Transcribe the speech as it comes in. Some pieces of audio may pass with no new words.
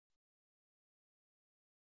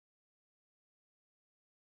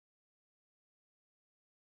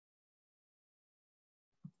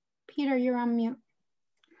Peter, you're on mute.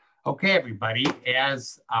 Okay, everybody,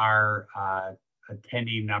 as our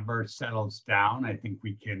attendee number settles down, I think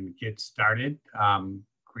we can get started.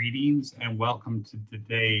 Greetings and welcome to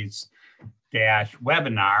today's DASH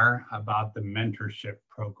webinar about the mentorship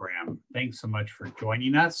program. Thanks so much for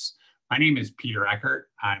joining us. My name is Peter Eckert.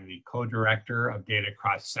 I'm the co-director of Data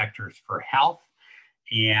Across Sectors for Health,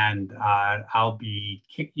 and I'll be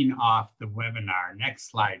kicking off the webinar. Next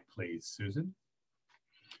slide, please, Susan.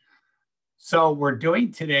 So we're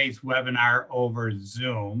doing today's webinar over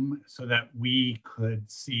Zoom so that we could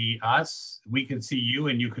see we could see you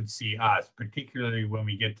and you could see us, particularly when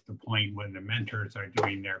we get to the point when the mentors are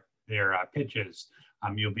doing their pitches.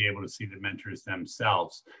 You'll be able to see the mentors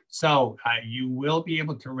themselves. So you will be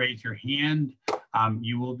able to raise your hand.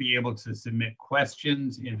 You will be able to submit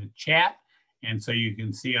questions in the chat. And so you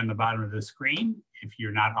can see on the bottom of the screen, if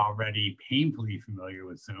you're not already painfully familiar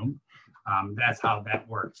with Zoom, that's how that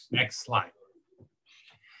works. Next slide.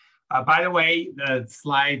 By the way, the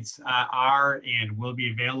slides are and will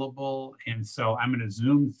be available. And so I'm going to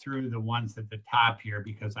zoom through the ones at the top here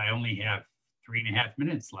because I only have 3.5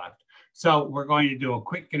 minutes left. So we're going to do a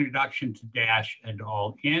quick introduction to DASH and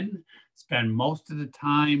All In, spend most of the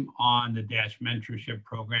time on the DASH mentorship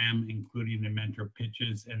program, including the mentor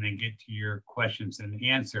pitches, and then get to your questions and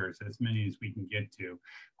answers, as many as we can get to.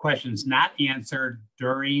 Questions not answered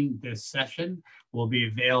during this session will be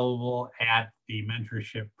available at the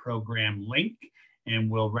mentorship program link,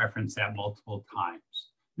 and we'll reference that multiple times.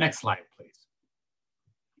 Next slide, please.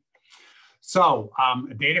 So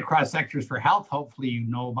Data Across Sectors for Health, hopefully you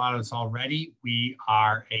know about us already. We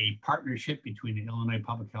are a partnership between the Illinois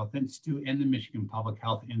Public Health Institute and the Michigan Public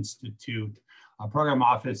Health Institute, a program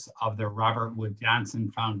office of the Robert Wood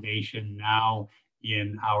Johnson Foundation, now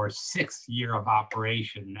in our 6th year of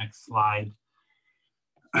operation. Next slide.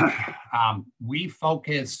 We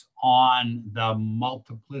focus on the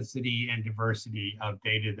multiplicity and diversity of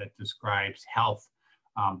data that describes health,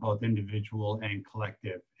 both individual and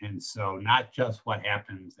collective. And so not just what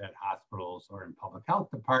happens at hospitals or in public health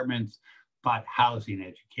departments, but housing,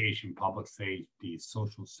 education, public safety,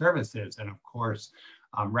 social services, and of course,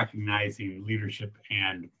 recognizing leadership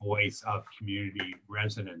and voice of community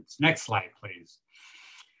residents. Next slide, please.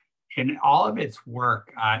 In all of its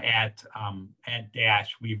work at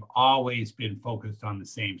DASH, we've always been focused on the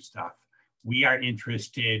same stuff. We are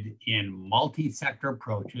interested in multi-sector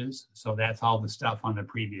approaches, so that's all the stuff on the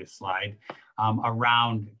previous slide,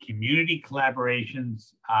 around community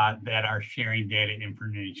collaborations that are sharing data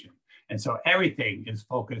information. And so everything is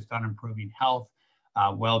focused on improving health,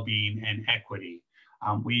 well-being, and equity.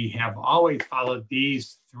 We have always followed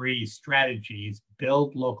these 3 strategies: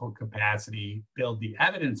 build local capacity, build the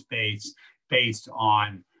evidence base based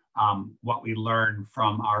on what we learn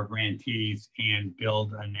from our grantees, and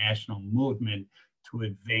build a national movement to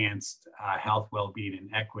advance health, well-being, and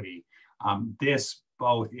equity. This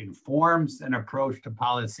both informs an approach to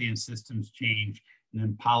policy and systems change, and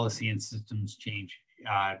then policy and systems change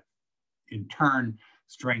in turn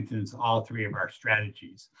strengthens all 3 of our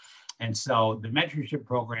strategies. And so the mentorship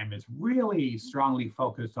program is really strongly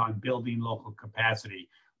focused on building local capacity,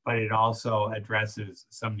 but it also addresses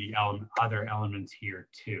some of the other elements here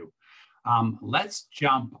too. Let's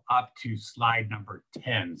jump up to slide number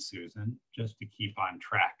 10, Susan, just to keep on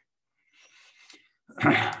track.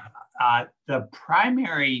 The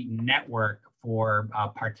primary network for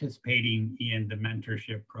participating in the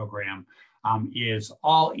mentorship program is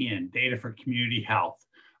All In, Data for Community Health.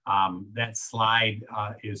 That slide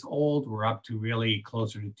is old. We're up to really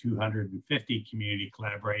closer to 250 community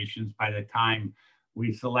collaborations. By the time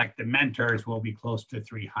we select the mentors, we'll be close to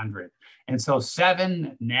 300. And so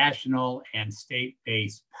 7 national and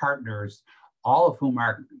state-based partners, all of whom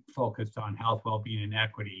are focused on health, well-being, and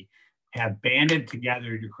equity, have banded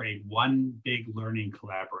together to create one big learning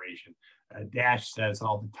collaboration. DASH says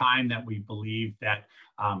all the time that we believe that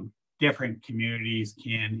different communities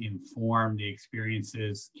can inform the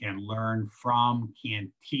experiences, can learn from,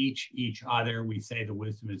 can teach each other. We say the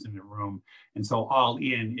wisdom is in the room. And so All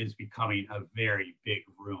In is becoming a very big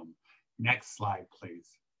room. Next slide, please.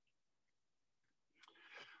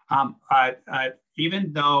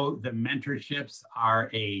 Even though the mentorships are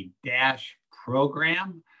a DASH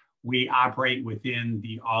program, we operate within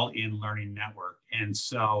the All In Learning Network. And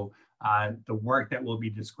so the work that will be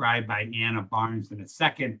described by Anna Barnes in a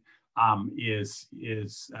second is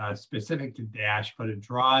specific to DASH, but it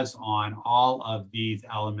draws on all of these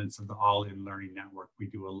elements of the All In Learning Network. We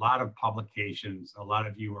do a lot of publications. A lot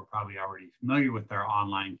of you are probably already familiar with our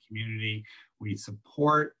online community. We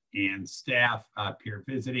support and staff peer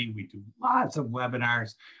visiting. We do lots of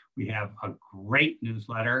webinars. We have a great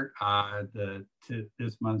newsletter.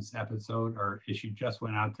 This month's episode or issue just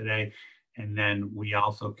went out today. And then we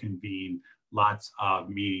also convene lots of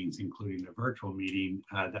meetings, including the virtual meeting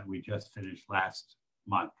that we just finished last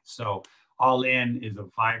month. So All In is a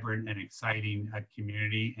vibrant and exciting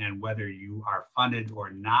community. And whether you are funded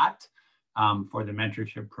or not for the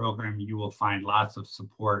mentorship program, you will find lots of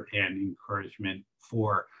support and encouragement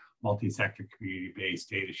for multi-sector community-based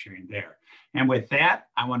data sharing there. And with that,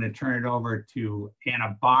 I want to turn it over to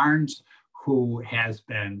Anna Barnes, who has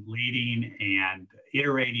been leading and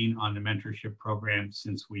iterating on the mentorship program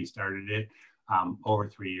since we started it over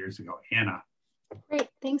 3 years ago. Anna. Great,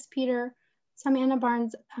 thanks, Peter. So I'm Anna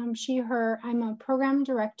Barnes, she, her. I'm a program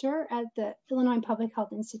director at the Illinois Public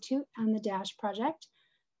Health Institute on the DASH project.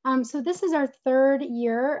 So this is our third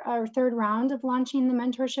year, our third round of launching the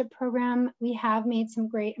mentorship program. We have made some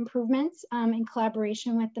great improvements in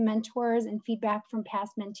collaboration with the mentors and feedback from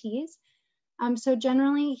past mentees. So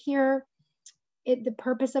generally here, the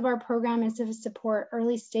purpose of our program is to support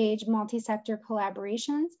early stage multi-sector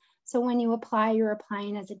collaborations. So when you apply, you're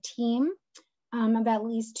applying as a team of at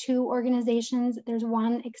least 2 organizations. There's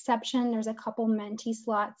one exception. There's a couple mentee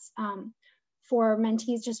slots for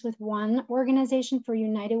mentees just with one organization for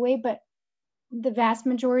United Way, but the vast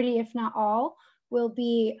majority, if not all, will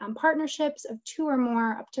be partnerships of 2 or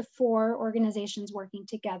more, up to 4 organizations working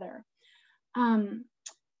together.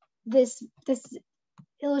 This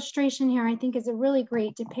illustration here, I think, is a really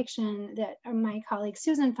great depiction that my colleague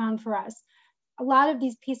Susan found for us. A lot of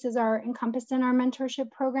these pieces are encompassed in our mentorship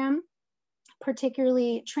program,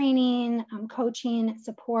 particularly training, coaching,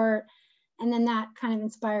 support, and then that kind of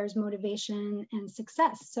inspires motivation and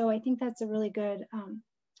success. So I think that's a really good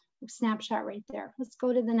snapshot right there. Let's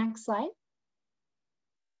go to the next slide.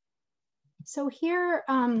 So here,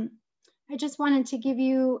 I just wanted to give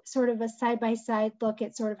you sort of a side-by-side look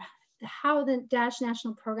at sort of how the DASH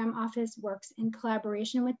National Program Office works in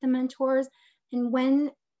collaboration with the mentors, and when,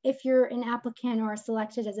 if you're an applicant or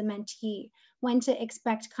selected as a mentee, when to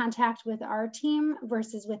expect contact with our team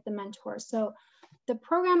versus with the mentors. So the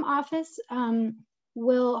program office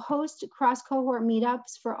will host cross-cohort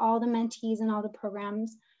meetups for all the mentees and all the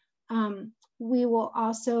programs. We will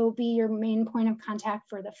also be your main point of contact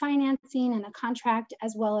for the financing and the contract,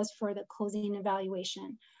 as well as for the closing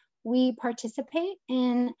evaluation. We participate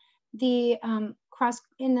in the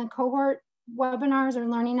cohort webinars or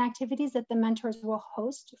learning activities that the mentors will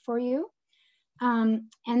host for you. And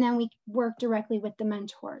then we work directly with the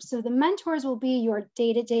mentors. So the mentors will be your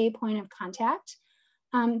day-to-day point of contact.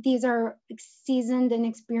 These are seasoned and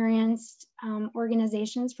experienced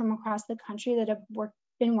organizations from across the country that have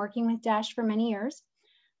been working with DASH for many years.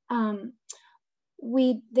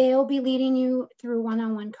 They'll be leading you through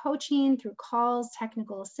one-on-one coaching, through calls,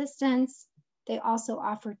 technical assistance. They also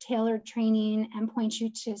offer tailored training and point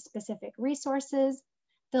you to specific resources.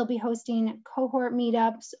 They'll be hosting cohort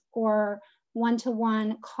meetups or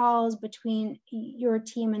one-to-one calls between your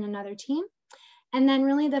team and another team. And then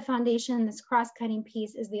really the foundation, this cross-cutting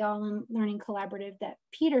piece, is the All-In Learning Collaborative that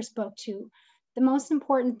Peter spoke to. The most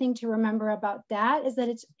important thing to remember about that is that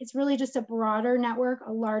it's really just a broader network,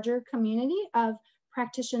 a larger community of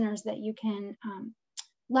practitioners that you can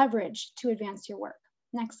leverage to advance your work.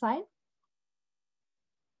 Next slide.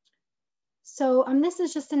 So this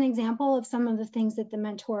is just an example of some of the things that the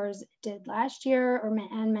mentors did last year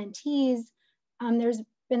and mentees. There's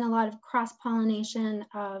been a lot of cross-pollination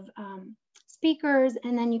of speakers,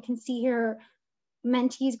 and then you can see here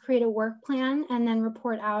mentees create a work plan and then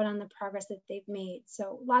report out on the progress that they've made.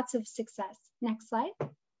 So lots of success. Next slide.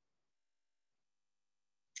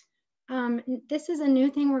 This is a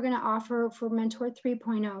new thing we're going to offer for Mentor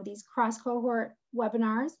 3.0, these cross-cohort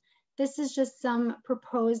webinars. This is just some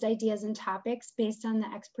proposed ideas and topics based on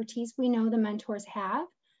the expertise we know the mentors have.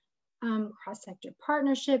 Cross-sector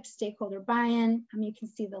partnerships, stakeholder buy-in. You can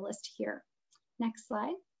see the list here. Next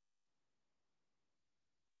slide.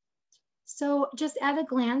 So just at a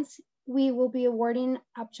glance, we will be awarding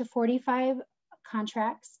up to 45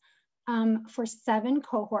 contracts for 7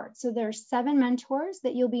 cohorts. So there's 7 mentors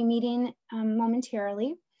that you'll be meeting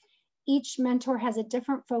momentarily. Each mentor has a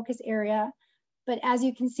different focus area, but as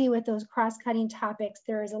you can see with those cross-cutting topics,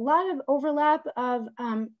 there is a lot of overlap of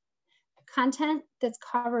content that's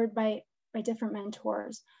covered by different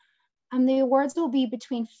mentors. The awards will be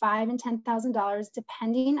between $5,000 and $10,000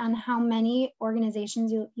 depending on how many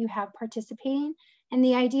organizations you have participating. And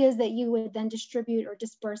the idea is that you would then distribute or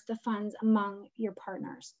disperse the funds among your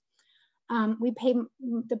partners. We pay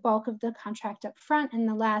the bulk of the contract up front and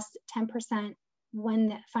the last 10% when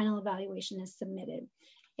the final evaluation is submitted.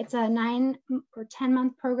 It's a 9 or 10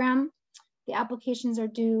 month program. The applications are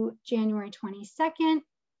due January 22nd.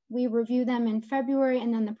 We review them in February,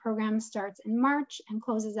 and then the program starts in March and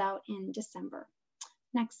closes out in December.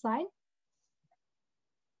 Next slide.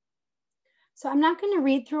 So I'm not going to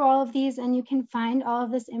read through all of these, and you can find all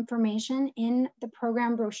of this information in the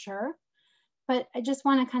program brochure, but I just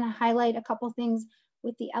want to kind of highlight a couple things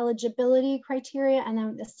with the eligibility criteria and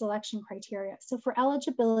then the selection criteria. So for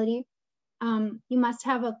eligibility, you must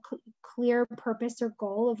have a clear purpose or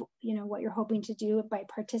goal of what you're hoping to do by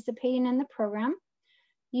participating in the program.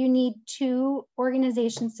 You need 2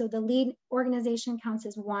 organizations, so the lead organization counts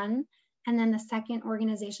as 1, and then the second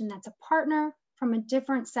organization that's a partner from a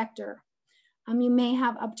different sector. You may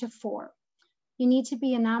have up to 4. You need to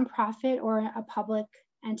be a nonprofit or a public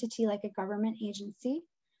entity like a government agency.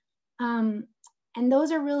 And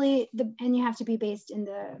those are really, and you have to be based in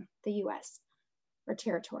the US or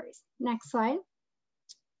territories. Next slide.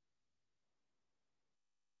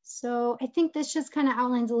 So I think this just kind of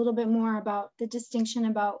outlines a little bit more about the distinction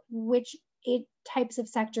about which 8 types of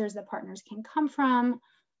sectors that partners can come from,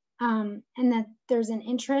 and that there's an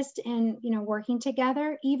interest in working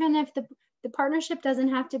together, even if the partnership doesn't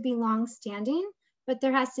have to be long-standing, but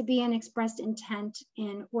there has to be an expressed intent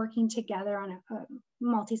in working together on a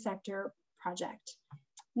multi-sector project.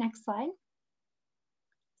 Next slide.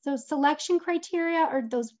 So selection criteria are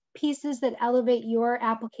those pieces that elevate your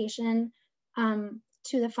application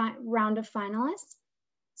to the round of finalists.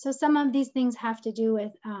 So some of these things have to do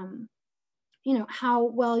with how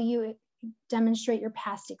well you demonstrate your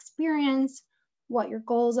past experience, what your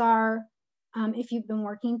goals are, if you've been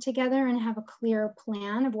working together and have a clear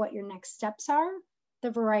plan of what your next steps are, the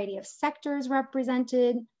variety of sectors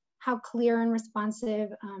represented, how clear and responsive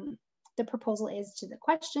the proposal is to the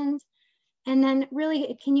questions, and then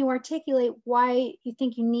really, can you articulate why you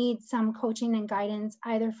think you need some coaching and guidance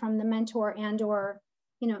either from the mentor and or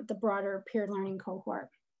the broader peer learning cohort.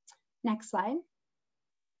 Next slide.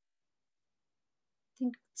 I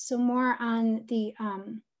think so more on the,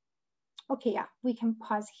 okay, yeah, we can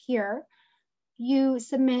pause here. You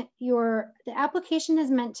submit the application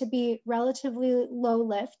is meant to be relatively low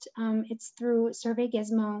lift. It's through Survey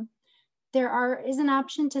Gizmo. There is an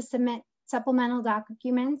option to submit supplemental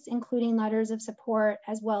documents, including letters of support,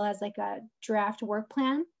 as well as like a draft work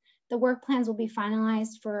plan. The work plans will be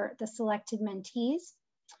finalized for the selected mentees.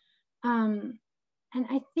 And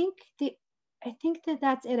I think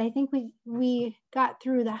that's it. I think we got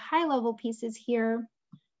through the high level pieces here.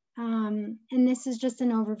 And this is just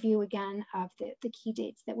an overview again of the key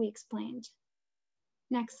dates that we explained.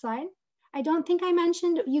 Next slide. I don't think I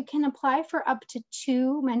mentioned you can apply for up to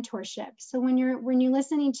 2 mentorships. So when you're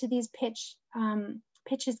listening to these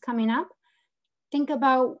pitches coming up, think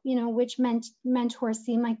about which mentors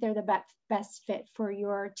seem like they're the best fit for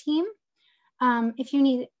your team. If you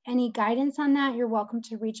need any guidance on that, you're welcome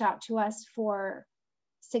to reach out to us for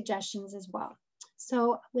suggestions as well.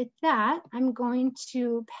 So with that, I'm going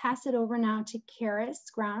to pass it over now to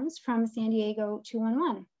Karis Grounds from San Diego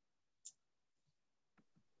 211.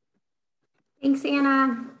 Thanks,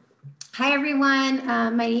 Anna. Hi, everyone.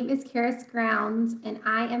 My name is Karis Grounds, and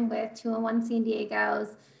I am with 211 San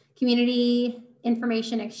Diego's Community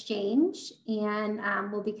Information Exchange, and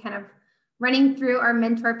we'll be kind of running through our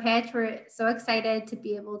mentor pitch. We're so excited to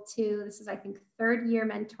be able to, this is, I think, 3rd year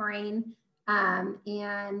mentoring,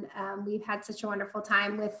 and we've had such a wonderful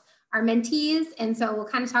time with our mentees, and so we'll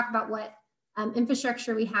kind of talk about what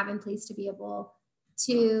infrastructure we have in place to be able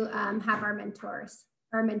to have our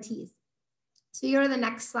mentees. So you go to the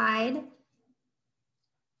next slide.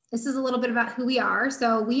 This is a little bit about who we are.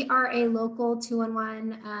 So we are a local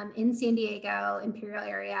 211 in San Diego, Imperial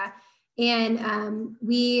area. And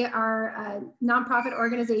we are a nonprofit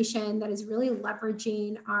organization that is really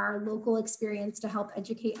leveraging our local experience to help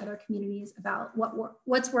educate other communities about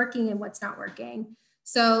what's working and what's not working.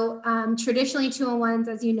 So traditionally 201s,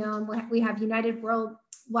 as you know, we have United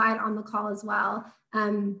Worldwide on the call as well.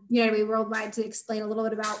 United Way Worldwide to explain a little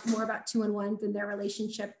bit more about 211s and their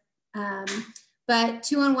relationship. But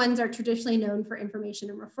 211s are traditionally known for information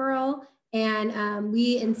and referral. And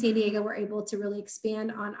we in San Diego were able to really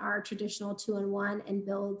expand on our traditional 211 and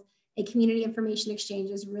build a community information exchange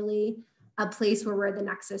is really a place where we're the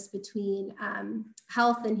nexus between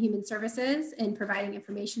health and human services and providing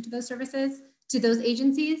information to those services, to those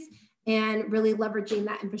agencies, and really leveraging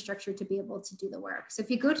that infrastructure to be able to do the work. So if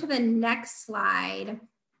you go to the next slide,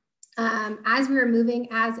 as we were moving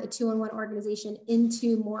as a 211 organization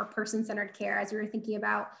into more person-centered care, as we were thinking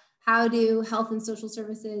about how do health and social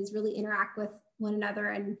services really interact with one another,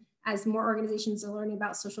 and as more organizations are learning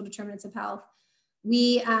about social determinants of health,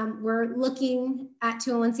 we're looking at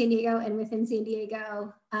 201 San Diego and within San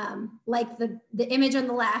Diego, like the image on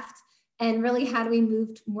the left, and really how do we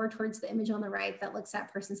move more towards the image on the right that looks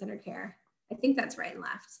at person-centered care. I think that's right and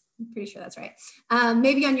left. I'm pretty sure that's right.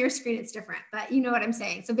 Maybe on your screen it's different, but you know what I'm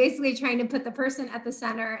saying. So basically trying to put the person at the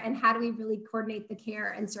center and how do we really coordinate the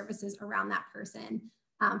care and services around that person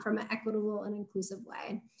from an equitable and inclusive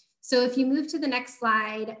way. So if you move to the next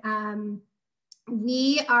slide,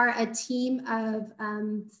 we are a team of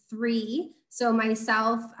 3. So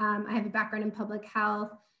myself, I have a background in public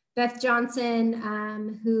health. Beth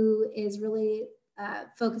Johnson, who is really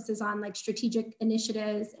focuses on like strategic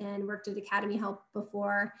initiatives and worked at Academy Help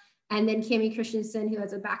before. And then Cami Christensen, who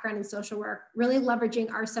has a background in social work, really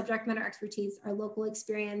leveraging our subject matter expertise, our local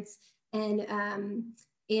experience, and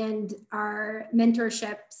our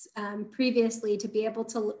mentorships previously to be able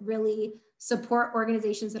to really support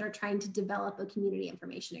organizations that are trying to develop a community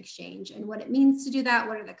information exchange and what it means to do that,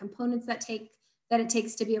 what are the components that it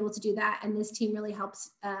takes to be able to do that. And this team really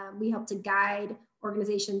helps, we help to guide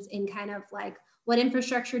organizations in kind of like, what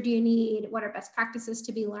infrastructure do you need? What are best practices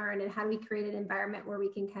to be learned? And how do we create an environment where we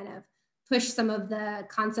can kind of push some of the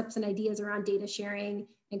concepts and ideas around data sharing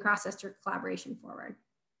and cross-sector collaboration forward.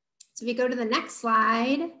 So if we go to the next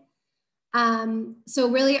slide, so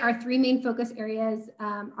really our 3 main focus areas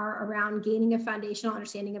are around gaining a foundational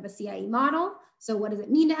understanding of a CIE model. So what does it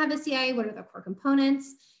mean to have a CIE? What are the core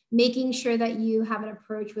components? Making sure that you have an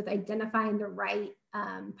approach with identifying the right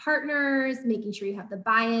partners, making sure you have the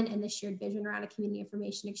buy-in and the shared vision around a community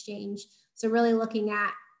information exchange. So really looking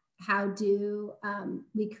at how do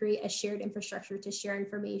we create a shared infrastructure to share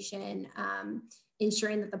information,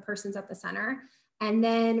 ensuring that the person's at the center. And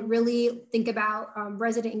then really think about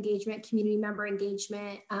resident engagement, community member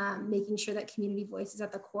engagement, making sure that community voice is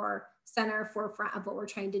at the core forefront of what we're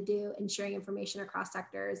trying to do and sharing information across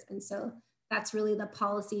sectors. And so that's really the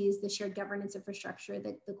policies, the shared governance infrastructure,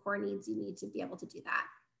 the core needs you need to be able to do that.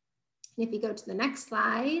 And if you go to the next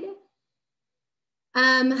slide,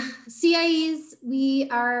 CIEs, we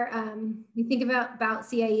think about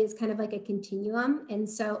CIE as kind of like a continuum. And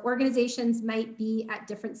so organizations might be at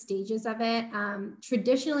different stages of it.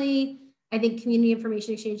 Traditionally, I think community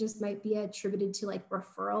information exchanges might be attributed to like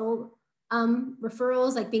referrals,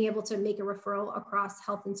 like being able to make a referral across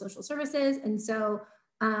health and social services. And so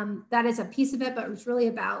that is a piece of it, but it's really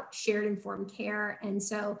about shared informed care. And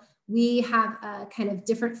so we have kind of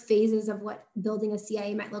different phases of what building a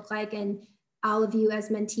CIE might look like. And all of you as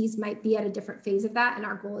mentees might be at a different phase of that. And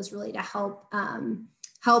our goal is really to help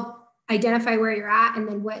identify where you're at and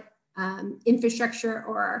then what infrastructure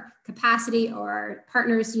or capacity or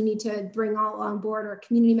partners you need to bring all on board or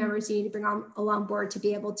community members you need to bring along board to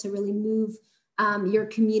be able to really move your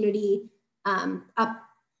community up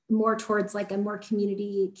more towards like a more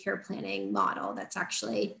community care planning model that's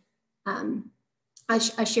actually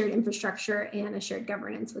a shared infrastructure and a shared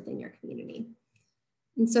governance within your community.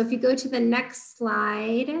 And so if you go to the next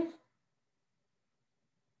slide,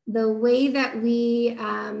 the way that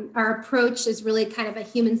our approach is really kind of a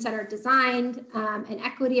human-centered design and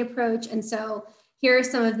equity approach. And so here are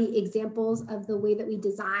some of the examples of the way that we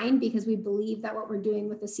design, because we believe that what we're doing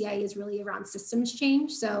with the CIE is really around systems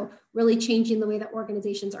change. So really changing the way that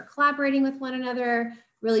organizations are collaborating with one another,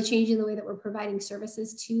 really changing the way that we're providing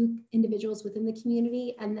services to individuals within the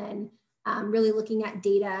community, and then really looking at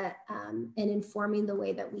data and informing the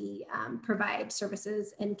way that we provide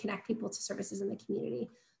services and connect people to services in the community.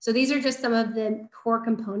 So these are just some of the core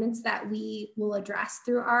components that we will address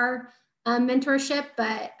through our mentorship,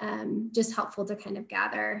 but just helpful to kind of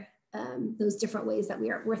gather those different ways that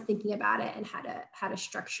we're thinking about it and how to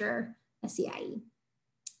structure a CIE.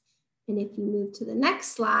 And if you move to the next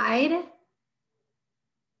slide,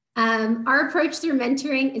 our approach through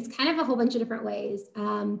mentoring is kind of a whole bunch of different ways.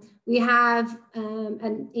 We have,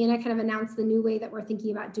 and Anna kind of announced the new way that we're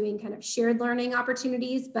thinking about doing kind of shared learning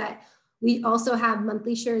opportunities, but we also have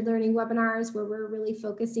monthly shared learning webinars where we're really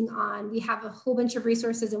focusing on, we have a whole bunch of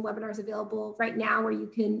resources and webinars available right now where you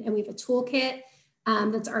can, and we have a toolkit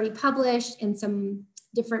that's already published and some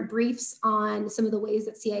different briefs on some of the ways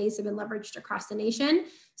that CIEs have been leveraged across the nation.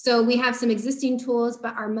 So we have some existing tools,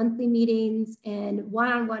 but our monthly meetings and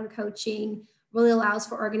one-on-one coaching really allows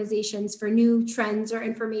for organizations for new trends or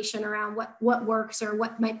information around what works or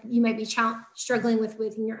what you might be struggling with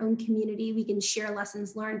within your own community. We can share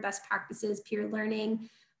lessons learned, best practices, peer learning,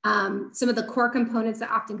 some of the core components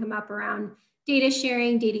that often come up around data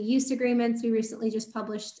sharing, data use agreements. We recently just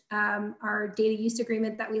published our data use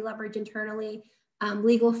agreement that we leverage internally,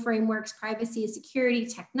 legal frameworks, privacy, security,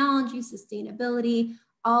 technology, sustainability,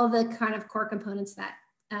 all the kind of core components that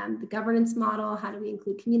the governance model, how do we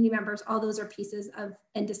include community members, all those are pieces of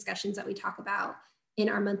and discussions that we talk about in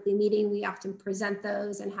our monthly meeting. We often present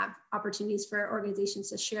those and have opportunities for organizations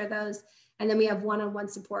to share those. And then we have one-on-one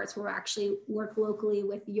supports where we actually work locally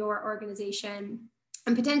with your organization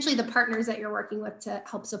and potentially the partners that you're working with to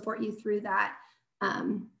help support you through that,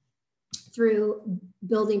 through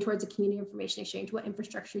building towards a community information exchange. What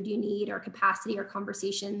infrastructure do you need, or capacity, or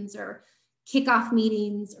conversations, or kickoff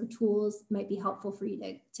meetings, or tools might be helpful for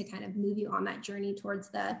you to kind of move you on that journey towards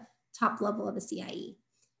the top level of a CIE.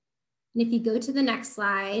 And if you go to the next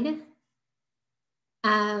slide,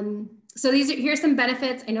 so here's some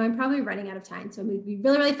benefits. I know I'm probably running out of time, so I'm going to be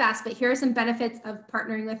really, really fast, but here are some benefits of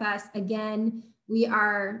partnering with us. Again, we're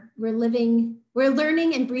learning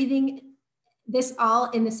and breathing this all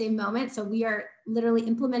in the same moment. So we are literally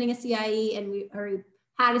implementing a CIE, and we already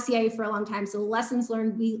had a CIE for a long time. So lessons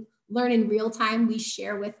learned, we learn in real time. We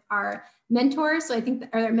share with our mentors. So I think,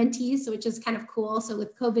 or our mentees, so which is kind of cool. So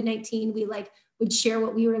with COVID-19, we would share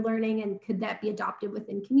what we were learning, and could that be adopted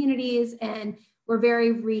within communities? And we're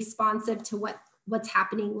very responsive to what's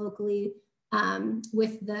happening locally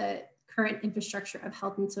with the current infrastructure of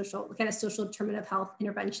health and social determinative health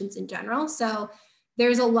interventions in general. So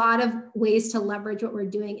there's a lot of ways to leverage what we're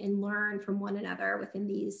doing and learn from one another within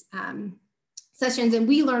these sessions. And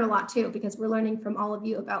we learn a lot too, because we're learning from all of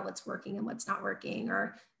you about what's working and what's not working,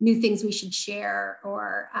 or new things we should share,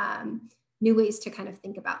 or new ways to kind of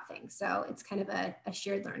think about things. So it's kind of a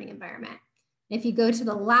shared learning environment. If you go to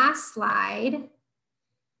the last slide,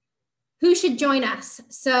 who should join us?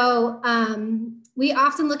 So we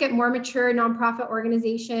often look at more mature nonprofit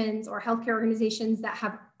organizations or healthcare organizations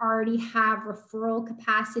that already have referral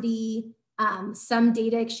capacity, some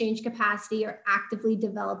data exchange capacity, or actively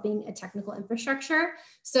developing a technical infrastructure.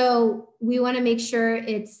 So we want to make sure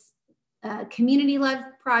it's a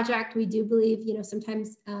community-led project. We do believe,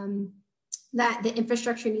 sometimes that the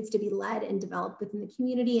infrastructure needs to be led and developed within the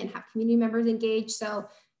community and have community members engaged. So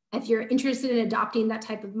if you're interested in adopting that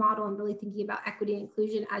type of model and really thinking about equity and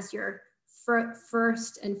inclusion as your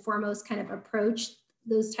first and foremost kind of approach,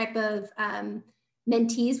 those type of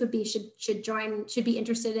mentees should be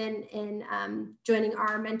interested in joining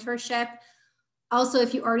our mentorship. Also,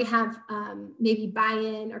 if you already have maybe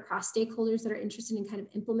buy-in or cross stakeholders that are interested in kind of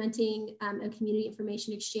implementing a community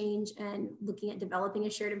information exchange and looking at developing a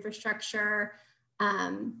shared infrastructure,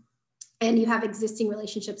 and you have existing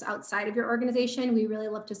relationships outside of your organization, we really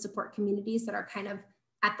love to support communities that are kind of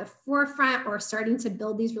at the forefront or starting to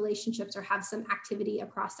build these relationships or have some activity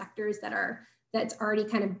across sectors that's already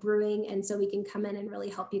kind of brewing. And so we can come in and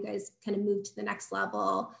really help you guys kind of move to the next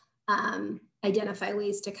level, identify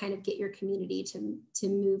ways to kind of get your community to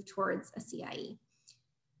move towards a CIE.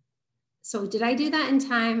 So did I do that in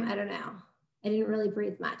time? I don't know. I didn't really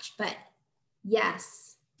breathe much, but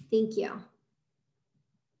yes, thank you.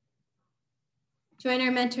 Join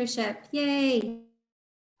our mentorship, yay.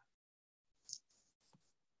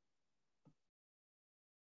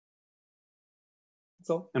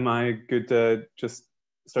 So am I good to just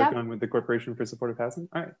start going with the Corporation for Supportive Housing?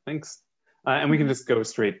 All right, thanks. And we can just go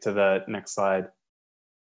straight to the next slide.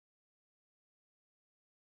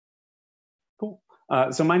 Cool.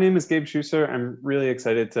 So my name is Gabe Schuster. I'm really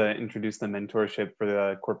excited to introduce the mentorship for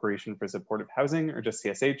the Corporation for Supportive Housing, or just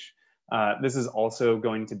CSH. This is also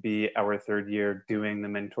going to be our third year doing the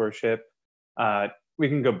mentorship. We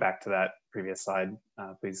can go back to that previous slide,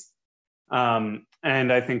 please. And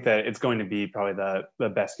I think that it's going to be probably the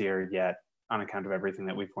best year yet on account of everything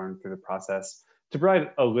that we've learned through the process. To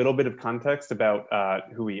provide a little bit of context about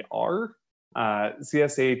who we are,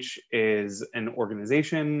 CSH is an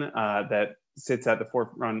organization that sits at the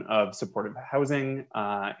forefront of supportive housing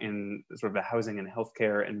in sort of the housing and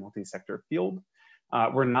healthcare and multi-sector field.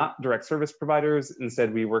 We're not direct service providers.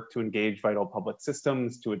 Instead, we work to engage vital public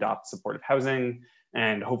systems to adopt supportive housing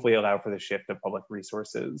and hopefully allow for the shift of public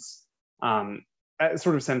resources.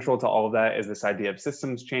 Sort of central to all of that is this idea of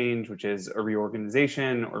systems change, which is a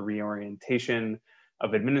reorganization or reorientation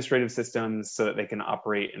of administrative systems so that they can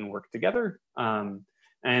operate and work together, and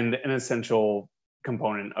an essential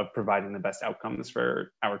component of providing the best outcomes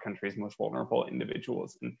for our country's most vulnerable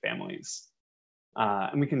individuals and families.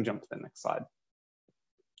 And we can jump to the next slide.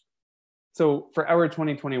 So for our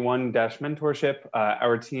 2021 mentorship,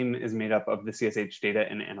 our team is made up of the CSH data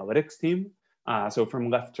and analytics team. So from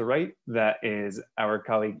left to right, that is our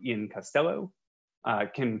colleague Ian Costello,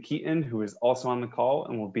 Kim Keaton, who is also on the call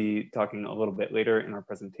and will be talking a little bit later in our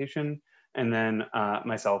presentation, and then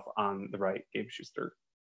myself on the right, Gabe Schuster.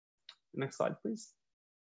 Next slide, please.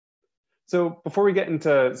 So before we get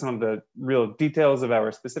into some of the real details of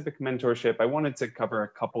our specific mentorship, I wanted to cover a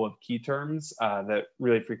couple of key terms that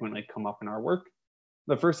really frequently come up in our work.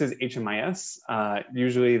 The first is HMIS.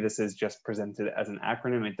 Usually this is just presented as an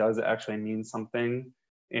acronym. It does actually mean something.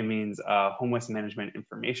 It means Homeless Management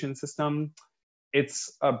Information System.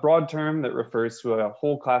 It's a broad term that refers to a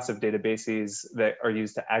whole class of databases that are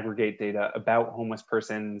used to aggregate data about homeless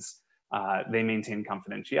persons. They maintain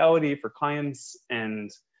confidentiality for clients, and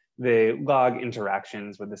they log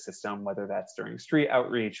interactions with the system, whether that's during street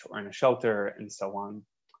outreach or in a shelter and so on.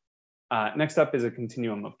 Next up is a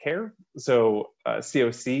continuum of care. So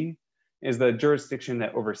COC is the jurisdiction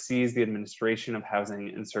that oversees the administration of housing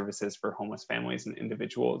and services for homeless families and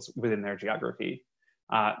individuals within their geography.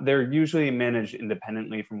 They're usually managed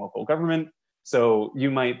independently from local government. So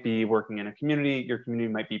you might be working in a community, your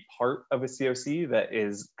community might be part of a COC that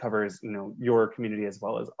covers your community as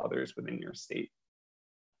well as others within your state.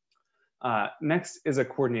 Next is a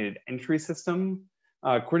coordinated entry system.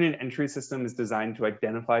 Coordinated entry system is designed to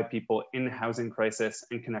identify people in housing crisis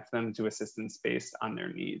and connect them to assistance based on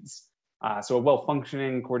their needs. So a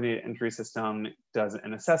well-functioning coordinated entry system does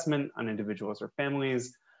an assessment on individuals or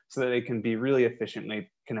families so that they can be really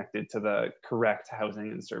efficiently connected to the correct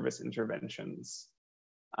housing and service interventions.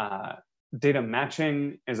 Data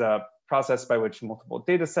matching is a process by which multiple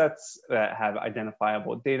data sets that have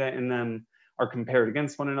identifiable data in them are compared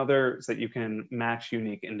against one another so that you can match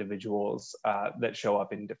unique individuals that show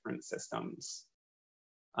up in different systems.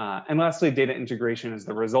 And lastly, data integration is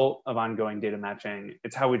the result of ongoing data matching.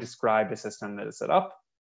 It's how we describe a system that is set up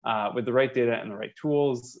with the right data and the right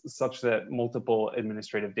tools such that multiple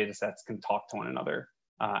administrative data sets can talk to one another.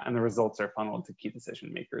 And the results are funneled to key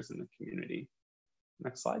decision makers in the community.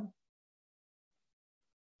 Next slide.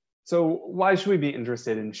 So why should we be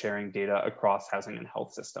interested in sharing data across housing and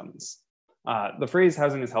health systems? The phrase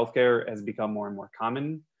housing is healthcare has become more and more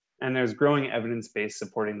common, and there's growing evidence base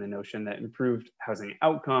supporting the notion that improved housing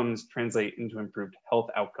outcomes translate into improved health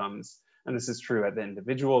outcomes. And this is true at the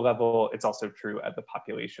individual level. It's also true at the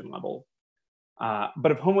population level.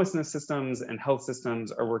 But if homelessness systems and health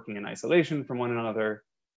systems are working in isolation from one another,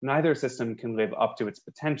 neither system can live up to its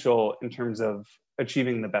potential in terms of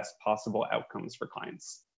achieving the best possible outcomes for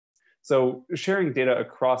clients. So sharing data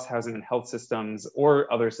across housing and health systems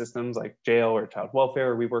or other systems like jail or child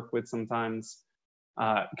welfare we work with sometimes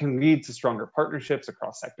can lead to stronger partnerships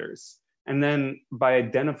across sectors. And then by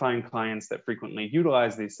identifying clients that frequently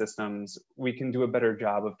utilize these systems, we can do a better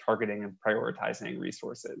job of targeting and prioritizing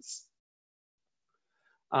resources.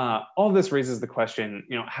 All of this raises the question,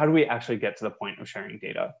 how do we actually get to the point of sharing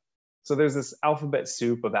data? So there's this alphabet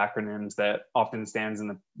soup of acronyms that often stands in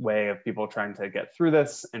the way of people trying to get through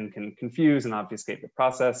this and can confuse and obfuscate the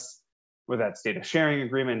process, whether that's data sharing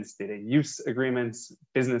agreements, data use agreements,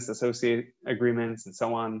 business associate agreements, and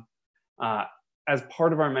so on. As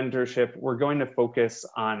part of our mentorship, we're going to focus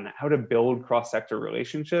on how to build cross-sector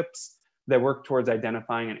relationships that work towards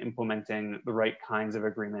identifying and implementing the right kinds of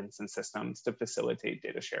agreements and systems to facilitate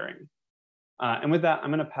data sharing. And with that,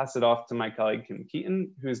 I'm going to pass it off to my colleague, Kim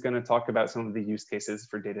Keaton, who's going to talk about some of the use cases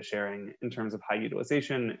for data sharing in terms of high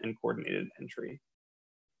utilization and coordinated entry.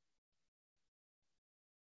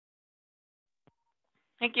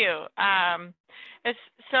 Thank you.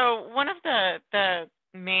 So one of the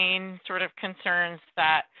main sort of concerns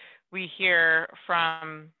that we hear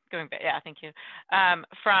from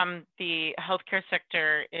from the healthcare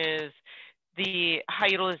sector is the high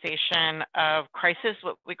utilization of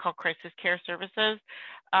what we call crisis care services,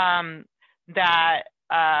 that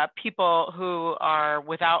people who are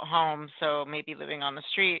without homes, so maybe living on the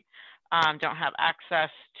street, don't have access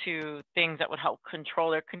to things that would help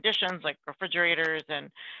control their conditions, like refrigerators and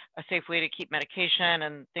a safe way to keep medication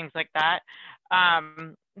and things like that,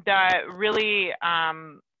 that really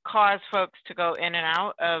cause folks to go in and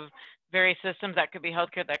out of various systems. That could be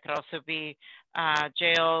healthcare, that could also be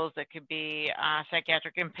jails, that could be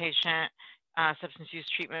psychiatric inpatient, substance use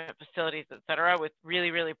treatment facilities, et cetera, with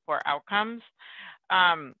really, really poor outcomes.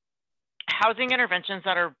 Housing interventions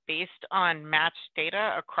that are based on matched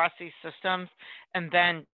data across these systems and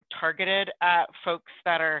then targeted at folks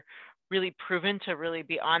that are really proven to really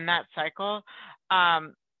be on that cycle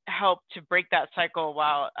help to break that cycle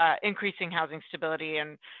while increasing housing stability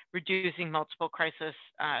and reducing multiple crisis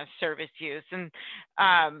service use. And,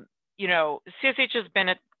 CSH has been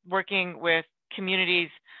working with communities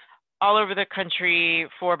all over the country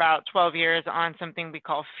for about 12 years on something we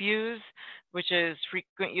call FUSE, which is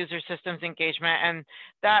Frequent User Systems Engagement. And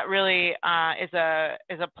that really is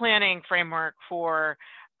a planning framework for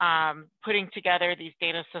putting together these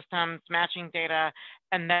data systems, matching data,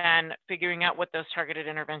 and then figuring out what those targeted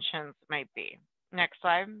interventions might be. Next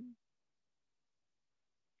slide.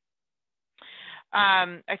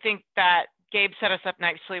 I think that Gabe set us up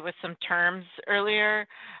nicely with some terms earlier.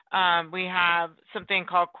 We have something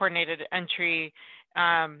called coordinated entry.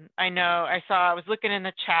 I was looking in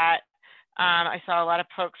the chat. I saw a lot of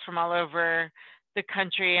folks from all over the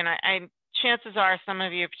country, and chances are some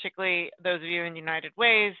of you, particularly those of you in United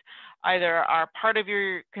Ways, either are part of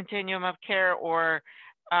your continuum of care or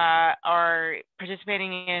are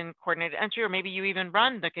participating in coordinated entry, or maybe you even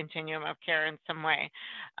run the continuum of care in some way.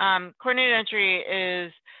 Coordinated entry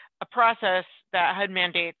is a process that HUD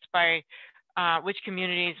mandates by which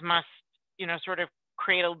communities must, sort of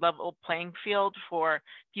create a level playing field for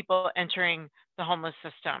people entering the homeless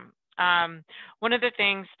system. One of the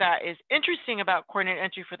things that is interesting about coordinated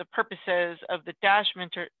entry for the purposes of the DASH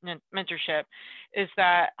mentorship is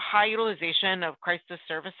that high utilization of crisis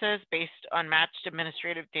services based on matched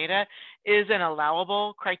administrative data is an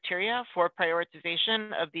allowable criteria for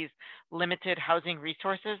prioritization of these limited housing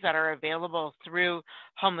resources that are available through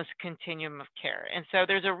homeless continuum of care. And so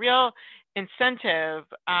there's a real incentive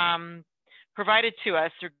provided to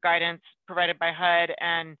us through guidance provided by HUD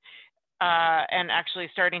and actually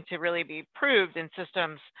starting to really be proved in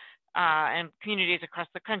systems and communities across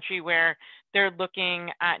the country where they're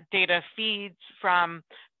looking at data feeds from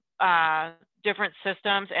different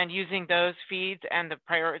systems and using those feeds and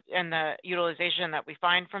the utilization that we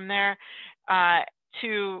find from there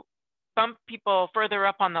to bump people further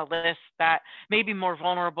up on the list that may be more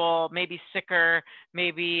vulnerable, maybe sicker,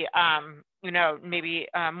 maybe maybe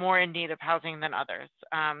more in need of housing than others,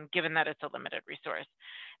 given that it's a limited resource.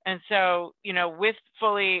 And so, with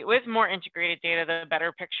more integrated data, the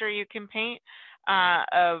better picture you can paint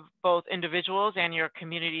of both individuals and your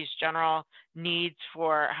community's general needs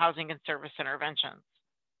for housing and service interventions.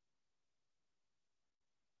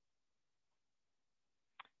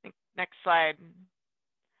 Next slide.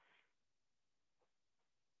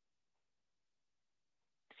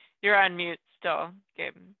 You're on mute still,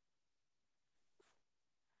 Gabe.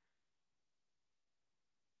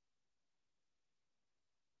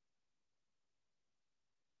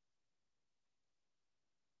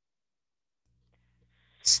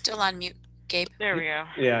 Still on mute, Gabe. There we go.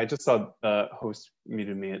 Yeah, I just saw host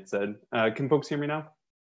muted me, it said. Can folks hear me now?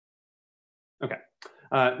 Okay.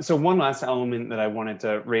 So one last element that I wanted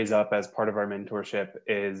to raise up as part of our mentorship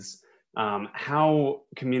is how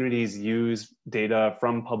communities use data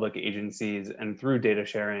from public agencies and through data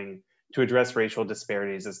sharing to address racial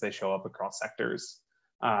disparities as they show up across sectors.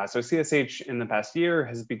 So CSH in the past year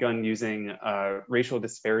has begun using Racial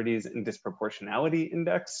Disparities and Disproportionality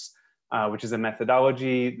Index, which is a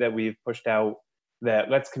methodology that we've pushed out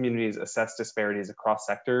that lets communities assess disparities across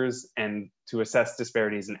sectors and to assess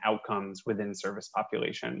disparities in outcomes within service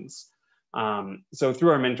populations. So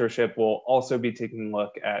through our mentorship, we'll also be taking a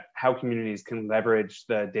look at how communities can leverage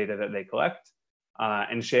the data that they collect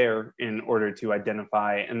and share in order to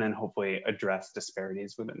identify and then hopefully address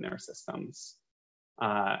disparities within their systems.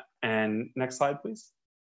 And next slide, please.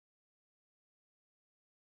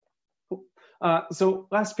 So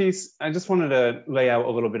last piece, I just wanted to lay out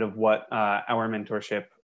a little bit of what our mentorship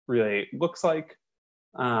really looks like.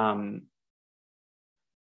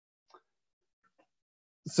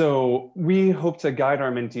 So we hope to guide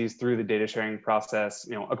our mentees through the data sharing process,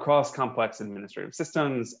 across complex administrative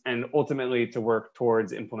systems and ultimately to work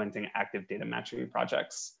towards implementing active data matching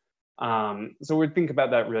projects. So we think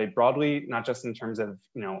about that really broadly, not just in terms of,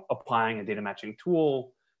 applying a data matching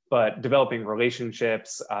tool, but developing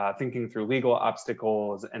relationships, thinking through legal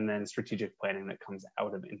obstacles, and then strategic planning that comes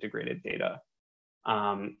out of integrated data.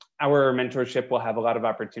 Our mentorship will have a lot of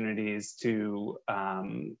opportunities to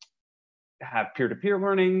have peer-to-peer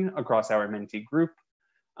learning across our mentee group,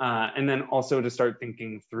 and then also to start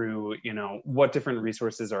thinking through, what different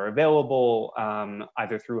resources are available,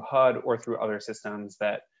 either through HUD or through other systems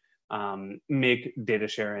that make data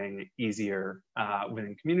sharing easier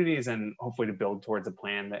within communities, and hopefully to build towards a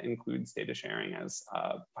plan that includes data sharing as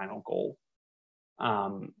a final goal.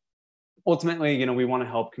 Ultimately, we want to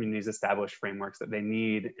help communities establish frameworks that they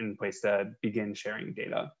need in place to begin sharing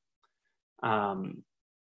data.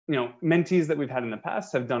 Mentees that we've had in the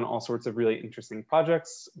past have done all sorts of really interesting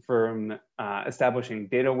projects, from establishing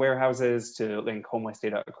data warehouses to link homeless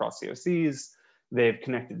data across COCs. They've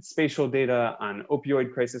connected spatial data on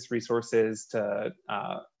opioid crisis resources to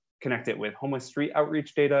connect it with homeless street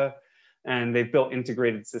outreach data. And they've built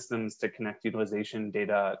integrated systems to connect utilization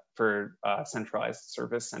data for centralized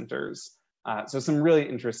service centers. So some really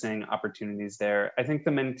interesting opportunities there. I think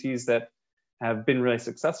the mentees that have been really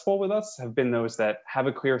successful with us have been those that have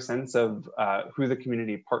a clear sense of who the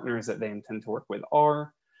community partners that they intend to work with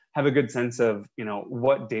are, have a good sense of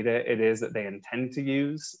what data it is that they intend to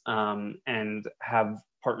use, and have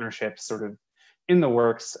partnerships sort of in the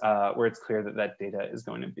works where it's clear that that data is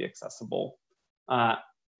going to be accessible.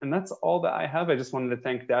 And that's all that I have. I just wanted to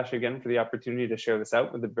thank Dash again for the opportunity to share this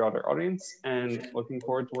out with the broader audience, and looking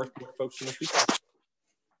forward to working with folks in the future.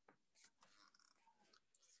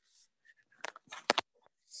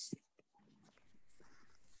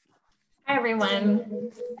 Hi,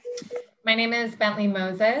 everyone. My name is Bentley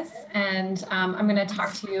Moses, and I'm going to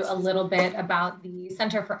talk to you a little bit about the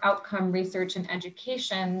Center for Outcome Research and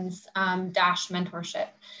Education's DASH mentorship.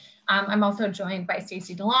 I'm also joined by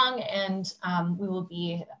Stacy DeLong, and we will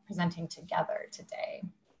be presenting together today.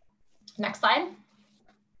 Next slide.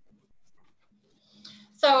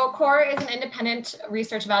 So CORE is an independent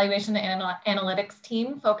research evaluation and analytics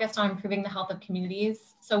team focused on improving the health of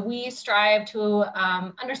communities. So we strive to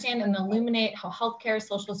understand and illuminate how healthcare,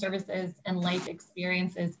 social services, and life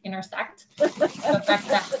experiences intersect to affect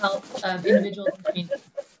the health of individuals and communities.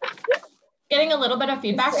 Getting a little bit of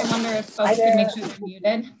feedback. I wonder if folks could make sure they're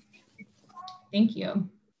muted. Thank you.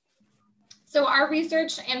 So our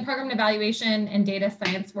research and program evaluation and data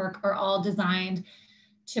science work are all designed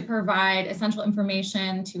to provide essential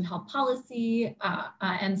information to help policy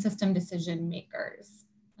and system decision makers.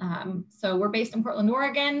 So we're based in Portland,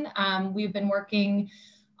 Oregon. We've been working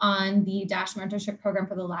on the DASH mentorship program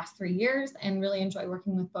for the last 3 years and really enjoy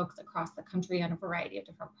working with folks across the country on a variety of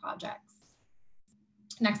different projects.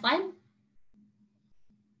 Next slide.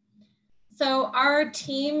 So our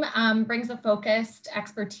team brings a focused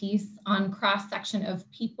expertise on cross-section of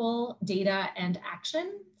people, data, and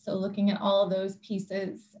action. So looking at all of those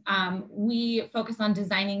pieces, we focus on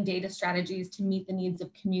designing data strategies to meet the needs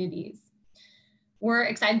of communities. We're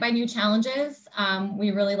excited by new challenges. We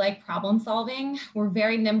really like problem solving. We're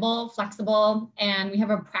very nimble, flexible, and we have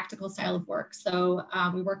a practical style of work. So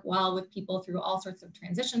we work well with people through all sorts of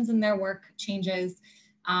transitions in their work, changes,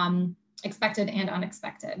 expected and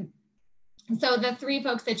unexpected. So the 3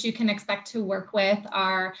 folks that you can expect to work with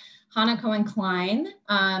are Hannah Cohen-Klein.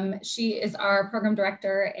 She is our program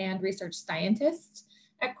director and research scientist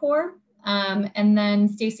at CORE. And then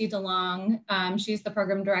Stacy DeLong, she's the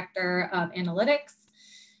program director of analytics.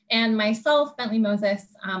 And myself, Bentley Moses,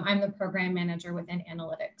 I'm the program manager within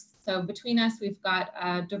analytics. So between us, we've got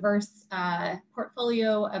a diverse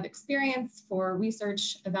portfolio of experience for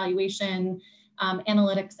research, evaluation,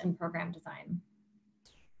 analytics, and program design.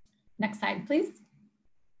 Next slide, please.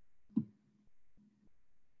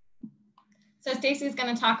 So Stacy is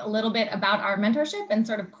going to talk a little bit about our mentorship and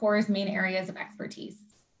sort of CORE's main areas of expertise.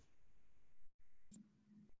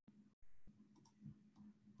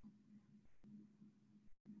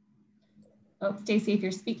 Oh, Stacy, if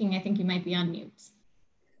you're speaking, I think you might be on mute.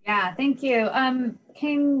 Yeah, thank you.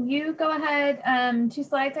 Can you go ahead 2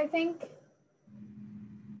 slides, I think?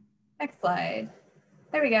 Next slide.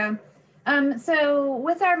 There we go. So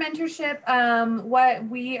with our mentorship, what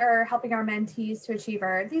we are helping our mentees to achieve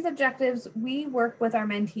are these objectives. We work with our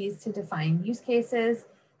mentees to define use cases.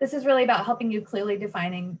 This is really about helping you clearly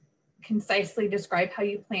define and concisely describe how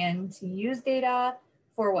you plan to use data,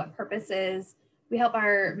 for what purposes. We help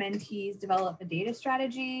our mentees develop a data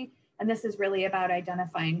strategy, and this is really about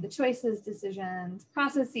identifying the choices, decisions,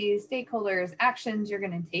 processes, stakeholders, actions you're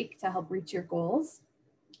going to take to help reach your goals.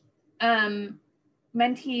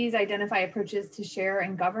 Mentees identify approaches to share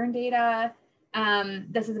and govern data.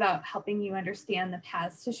 This is about helping you understand the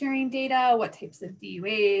paths to sharing data, what types of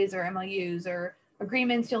DUAs or MLUs or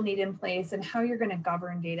agreements you'll need in place, and how you're going to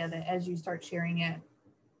govern data as you start sharing it.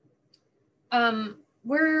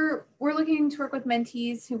 We're looking to work with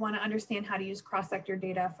mentees who want to understand how to use cross-sector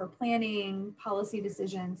data for planning, policy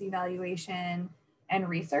decisions, evaluation, and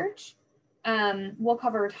research. We'll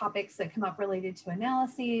cover topics that come up related to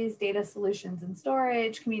analyses, data solutions and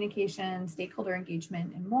storage, communication, stakeholder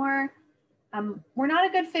engagement, and more. We're not a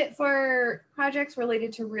good fit for projects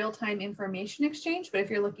related to real-time information exchange, but if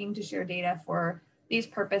you're looking to share data for these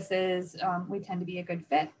purposes, we tend to be a good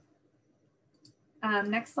fit.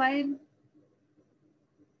 Next slide.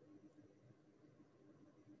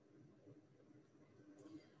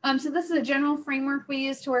 So this is a general framework we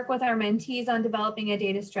use to work with our mentees on developing a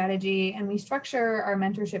data strategy, and we structure our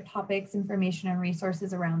mentorship topics, information, and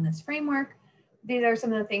resources around this framework. These are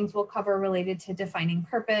some of the things we'll cover related to defining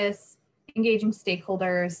purpose, engaging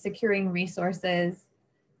stakeholders, securing resources,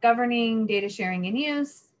 governing data sharing and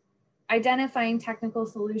use, identifying technical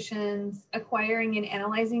solutions, acquiring and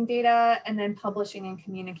analyzing data, and then publishing and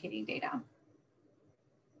communicating data.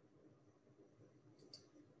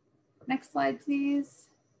 Next slide, please.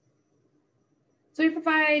 So we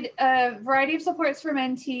provide a variety of supports for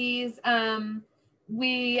mentees.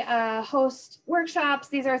 We host workshops.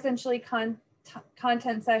 These are essentially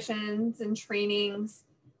content sessions and trainings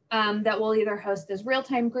that we'll either host as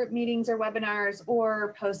real-time group meetings or webinars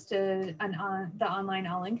or posted on the online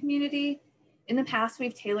all-in community. In the past,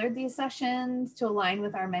 we've tailored these sessions to align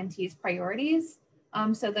with our mentees' priorities.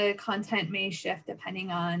 So the content may shift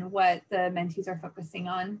depending on what the mentees are focusing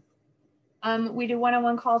on. We do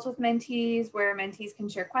one-on-one calls with mentees where mentees can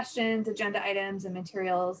share questions, agenda items, and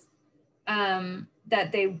materials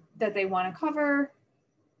that they want to cover.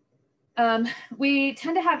 We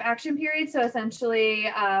tend to have action periods, so essentially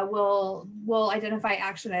we'll identify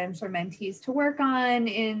action items for mentees to work on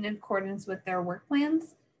in accordance with their work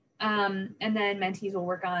plans. And then mentees will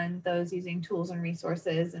work on those using tools and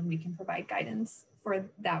resources, and we can provide guidance for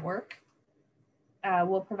that work.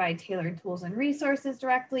 We'll provide tailored tools and resources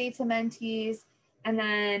directly to mentees, and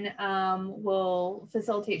then we'll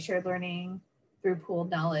facilitate shared learning through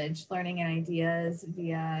pooled knowledge, learning and ideas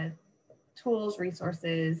via tools,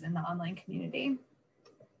 resources, and the online community.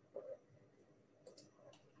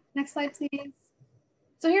 Next slide, please.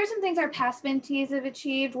 So here's some things our past mentees have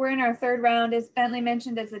achieved. We're in our third round, as Bentley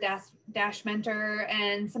mentioned, as the Dash Mentor,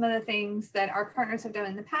 and some of the things that our partners have done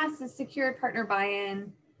in the past is secured partner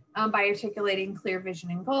buy-in by articulating clear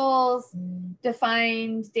vision and goals,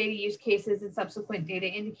 defined data use cases and subsequent data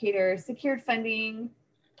indicators, secured funding,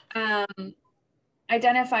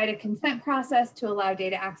 identified a consent process to allow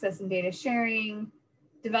data access and data sharing,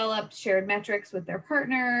 developed shared metrics with their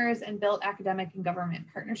partners, and built academic and government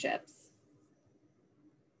partnerships.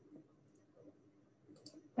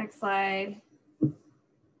 Next slide.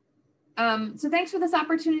 So thanks for this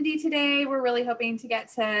opportunity today. We're really hoping to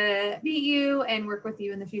get to meet you and work with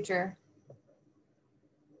you in the future.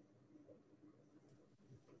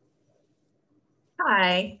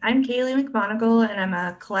 Hi, I'm Kaylee McMonigal, and I'm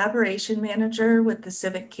a collaboration manager with the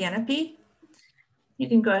Civic Canopy. You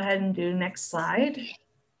can go ahead and do next slide.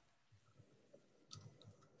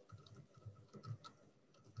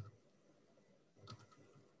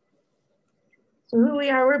 So who we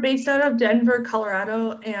are, we're based out of Denver,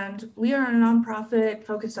 Colorado, and we are a nonprofit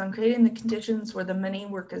focused on creating the conditions where the many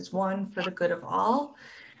work as one for the good of all.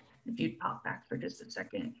 If you'd pop back for just a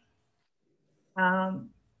second.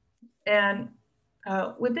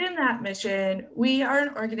 Within that mission, we are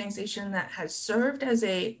an organization that has served as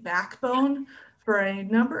a backbone for a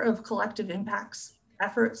number of collective impacts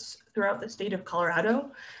efforts throughout the state of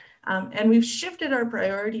Colorado. And we've shifted our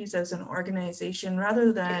priorities as an organization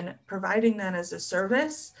rather than providing that as a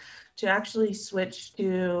service to actually switch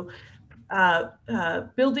to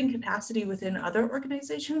building capacity within other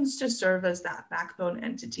organizations to serve as that backbone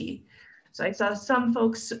entity. So I saw some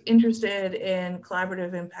folks interested in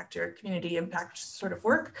collaborative impact or community impact sort of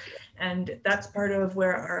work, and that's part of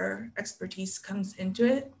where our expertise comes into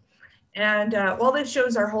it. And while this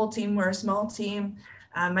shows our whole team, we're a small team.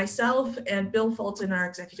 Myself and Bill Fulton, our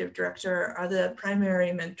executive director, are the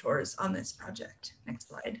primary mentors on this project. Next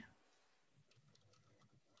slide.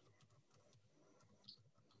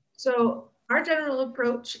 So our general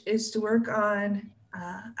approach is to work on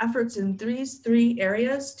efforts in three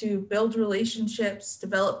areas to build relationships,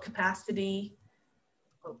 develop capacity.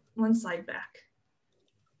 Oh, one slide back.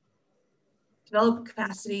 Develop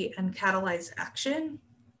capacity and catalyze action.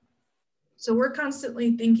 So we're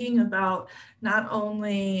constantly thinking about not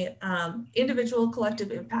only individual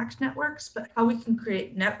collective impact networks, but how we can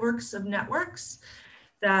create networks of networks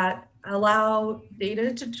that allow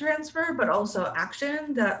data to transfer, but also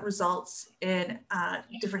action that results in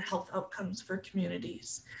different health outcomes for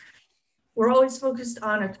communities. We're always focused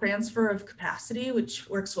on a transfer of capacity, which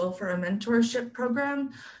works well for a mentorship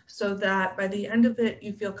program, so that by the end of it,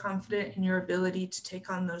 you feel confident in your ability to take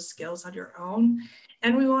on those skills on your own.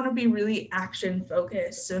 And we want to be really action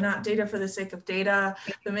focused. So not data for the sake of data,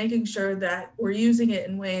 but making sure that we're using it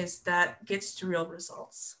in ways that gets to real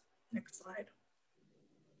results. Next slide.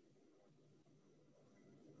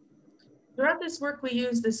 Throughout this work, we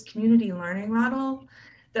use this community learning model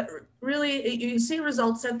that really, you see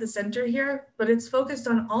results at the center here, but it's focused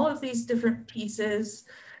on all of these different pieces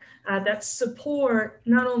that support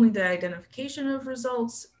not only the identification of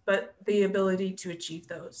results, but the ability to achieve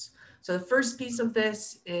those. So the first piece of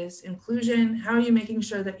this is inclusion. How are you making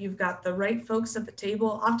sure that you've got the right folks at the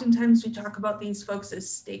table? Oftentimes we talk about these folks as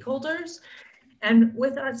stakeholders. And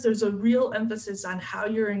with us, there's a real emphasis on how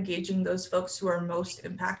you're engaging those folks who are most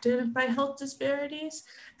impacted by health disparities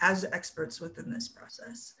as experts within this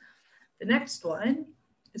process. The next one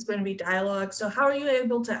is going to be dialogue. So how are you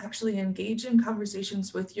able to actually engage in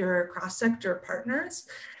conversations with your cross-sector partners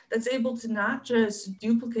that's able to not just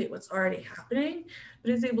duplicate what's already happening,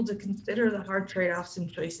 but is able to consider the hard trade-offs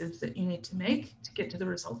and choices that you need to make to get to the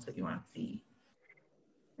results that you want to see.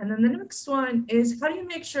 And then the next one is, how do you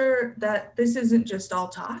make sure that this isn't just all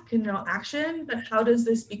talk and no action, but how does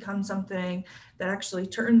this become something that actually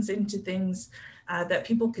turns into things that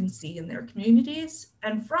people can see in their communities?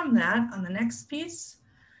 And from that, on the next piece,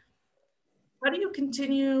 how do you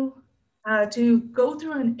continue to go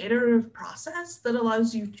through an iterative process that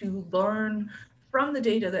allows you to learn from the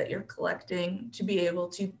data that you're collecting to be able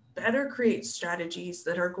to better create strategies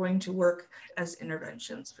that are going to work as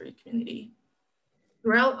interventions for your community?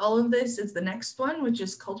 Throughout all of this is the next one, which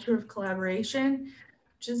is culture of collaboration,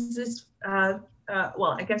 which is this,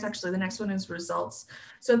 well, I guess actually the next one is results.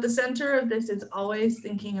 So at the center of this is always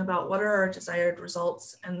thinking about what are our desired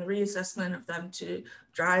results and the reassessment of them to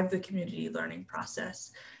drive the community learning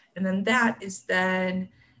process. And then that is then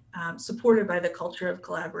supported by the culture of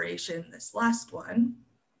collaboration, this last one,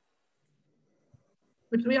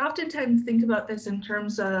 which we oftentimes think about this in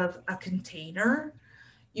terms of a container.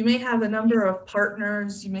 You may have a number of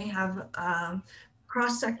partners, you may have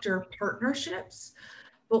cross-sector partnerships,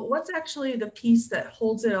 but what's actually the piece that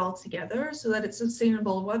holds it all together so that it's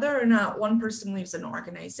sustainable, whether or not one person leaves an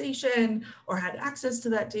organization or had access to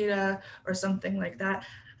that data or something like that?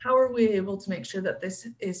 How are we able to make sure that this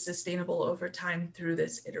is sustainable over time through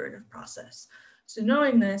this iterative process? So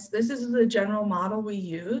knowing this is the general model we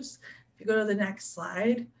use. If you go to the next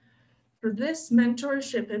slide, for this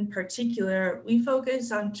mentorship in particular, we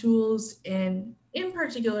focus on tools in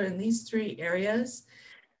particular in these three areas.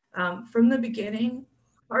 From the beginning,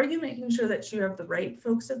 are you making sure that you have the right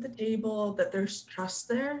folks at the table, that there's trust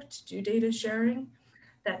there to do data sharing?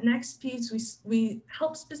 That next piece, we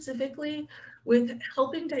help specifically with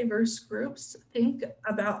helping diverse groups think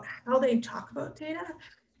about how they talk about data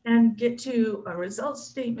and get to a results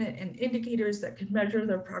statement and indicators that can measure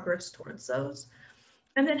their progress towards those.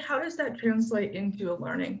 And then how does that translate into a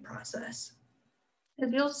learning process?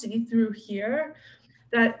 As you'll see through here,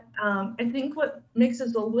 that I think what makes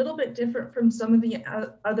us a little bit different from some of the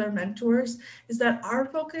other mentors is that our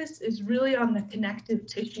focus is really on the connective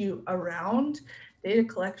tissue around data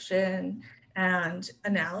collection and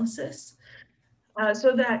analysis,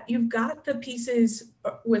 so that you've got the pieces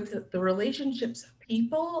with the relationships of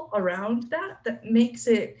people around that makes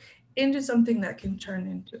it into something that can turn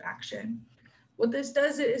into action. What this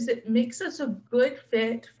does is it makes us a good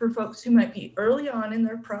fit for folks who might be early on in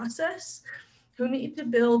their process, who need to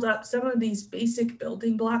build up some of these basic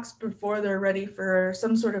building blocks before they're ready for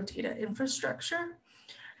some sort of data infrastructure.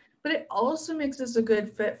 But it also makes us a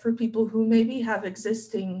good fit for people who maybe have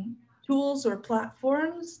existing tools or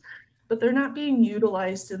platforms, but they're not being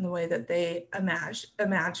utilized in the way that they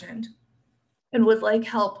imagined, and would like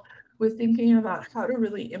help with thinking about how to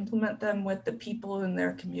really implement them with the people in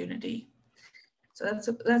their community. So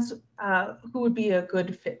that's who would be a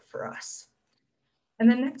good fit for us.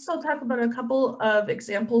 And then next I'll talk about a couple of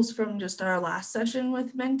examples from just our last session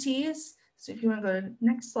with mentees. So if you want to go to the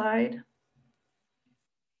next slide.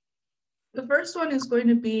 The first one is going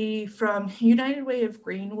to be from United Way of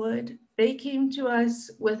Greenwood. They came to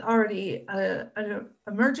us with already an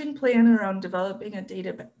emerging plan around developing a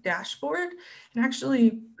data dashboard. And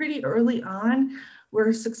actually pretty early on,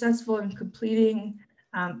 we're successful in completing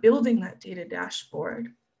building that data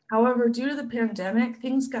dashboard. However, due to the pandemic,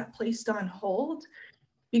 things got placed on hold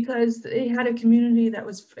because they had a community that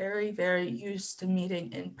was very, very used to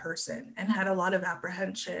meeting in person and had a lot of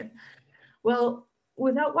apprehension. Well,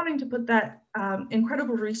 without wanting to put that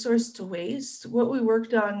incredible resource to waste, what we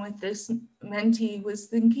worked on with this mentee was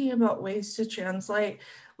thinking about ways to translate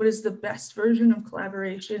what is the best version of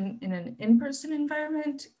collaboration in an in-person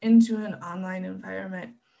environment into an online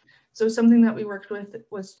environment. So something that we worked with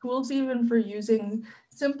was tools even for using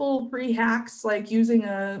simple free hacks, like using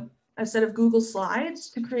a set of Google Slides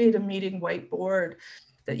to create a meeting whiteboard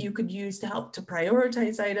that you could use to help to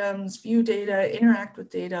prioritize items, view data, interact with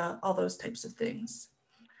data, all those types of things.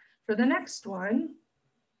 For the next one,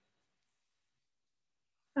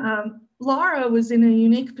 Laura was in a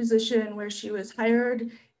unique position where she was hired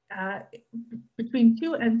between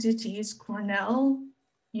two entities, Cornell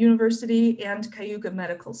University and Cayuga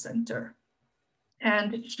Medical Center.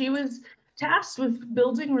 And she was tasked with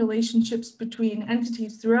building relationships between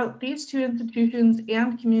entities throughout these two institutions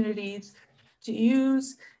and communities to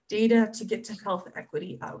use data to get to health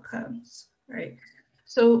equity outcomes, right?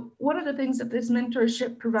 So one of the things that this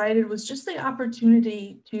mentorship provided was just the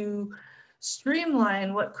opportunity to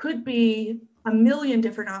streamline what could be a million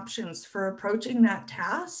different options for approaching that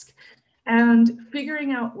task and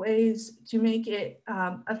figuring out ways to make it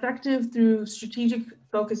effective through strategic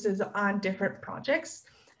focuses on different projects.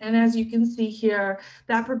 And as you can see here,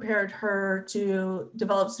 that prepared her to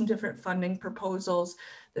develop some different funding proposals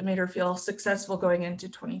that made her feel successful going into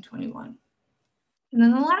 2021. And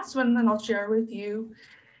then the last one that I'll share with you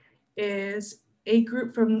is a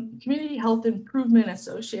group from Community Health Improvement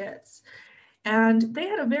Associates. And they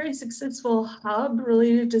had a very successful hub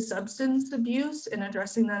related to substance abuse and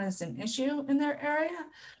addressing that as an issue in their area.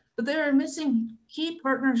 But they are missing key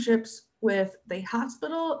partnerships with the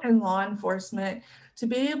hospital and law enforcement to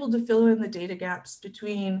be able to fill in the data gaps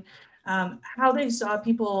between how they saw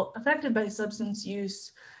people affected by substance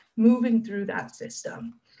use moving through that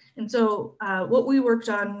system. And so what we worked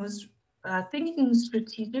on was thinking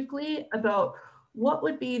strategically about what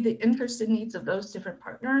would be the interests and needs of those different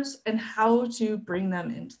partners and how to bring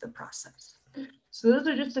them into the process. So those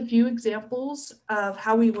are just a few examples of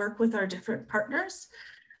how we work with our different partners.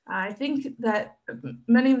 I think that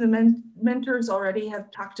many of the mentors already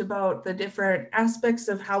have talked about the different aspects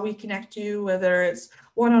of how we connect you, whether it's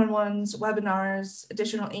one-on-ones, webinars,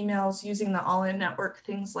 additional emails, using the all-in network,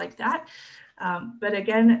 things like that. But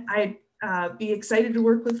again, I'd be excited to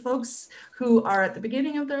work with folks who are at the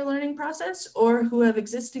beginning of their learning process or who have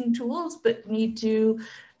existing tools but need to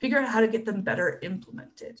figure out how to get them better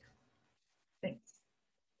implemented. Thanks.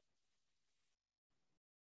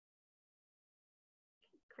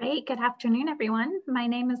 Great. Good afternoon, everyone. My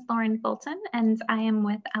name is Lauren Fulton, and I am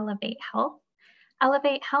with Elevate Health.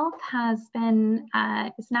 Elevate Health has been,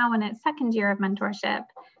 is now in its second year of mentorship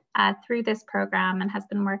through this program and has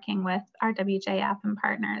been working with RWJF and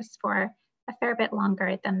partners for a fair bit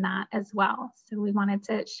longer than that as well. So we wanted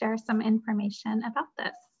to share some information about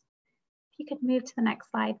this. If you could move to the next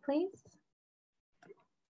slide, please.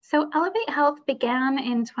 So Elevate Health began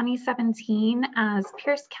in 2017 as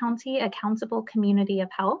Pierce County Accountable Community of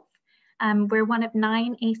Health. We're one of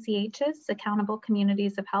 9 ACHs, Accountable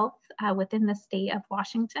Communities of Health, within the state of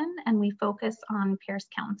Washington, and we focus on Pierce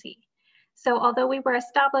County. So although we were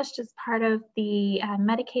established as part of the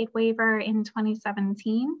Medicaid waiver in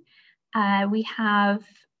 2017, we have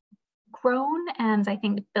grown and I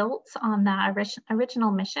think built on that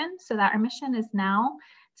original mission, so that our mission is now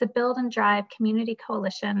to build and drive community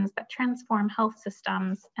coalitions that transform health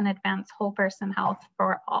systems and advance whole person health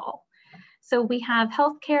for all. So we have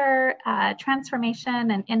healthcare transformation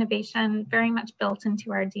and innovation very much built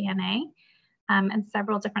into our DNA, and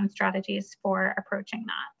several different strategies for approaching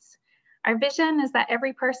that. Our vision is that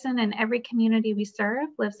every person in every community we serve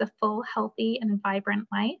lives a full, healthy, and vibrant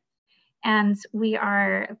life. And we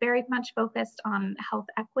are very much focused on health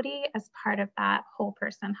equity as part of that whole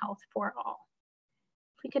person health for all.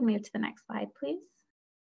 If we could move to the next slide, please.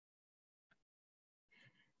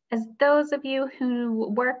 As those of you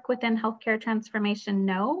who work within healthcare transformation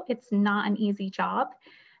know, it's not an easy job.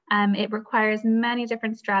 It requires many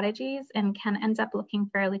different strategies and can end up looking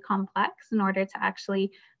fairly complex in order to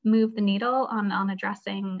actually move the needle on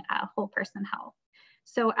addressing whole person health.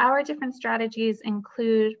 So our different strategies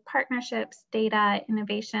include partnerships, data,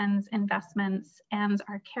 innovations, investments, and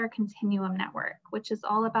our care continuum network, which is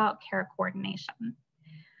all about care coordination.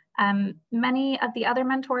 Many of the other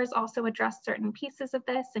mentors also address certain pieces of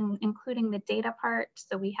this, including the data part.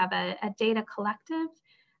 So we have a data collective,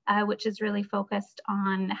 which is really focused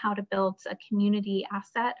on how to build a community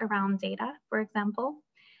asset around data, for example.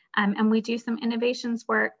 And we do some innovations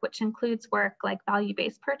work, which includes work like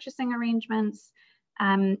value-based purchasing arrangements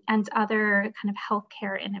and other kind of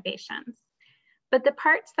healthcare innovations. But the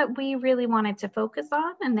parts that we really wanted to focus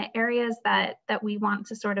on and the areas that we want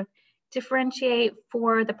to sort of differentiate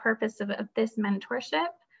for the purpose of this mentorship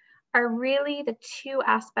are really the 2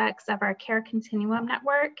 aspects of our care continuum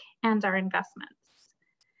network and our investments.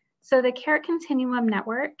 So the care continuum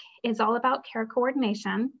network is all about care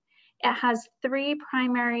coordination. It has 3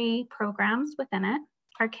 primary programs within it.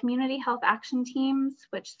 Our community health action teams,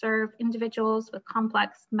 which serve individuals with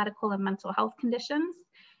complex medical and mental health conditions,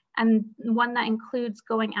 and one that includes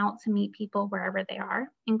going out to meet people wherever they are,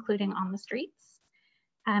 including on the streets.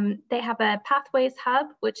 They have a Pathways Hub,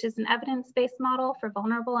 which is an evidence-based model for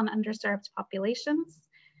vulnerable and underserved populations.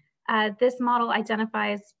 This model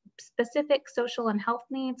identifies specific social and health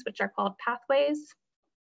needs, which are called pathways,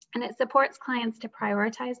 and it supports clients to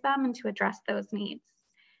prioritize them and to address those needs.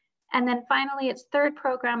 And then finally, its 3rd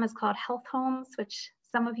program is called Health Homes, which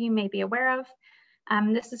some of you may be aware of.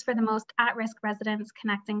 This is for the most at-risk residents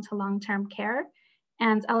connecting to long-term care,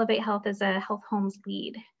 and Elevate Health is a Health Homes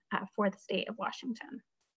lead for the state of Washington.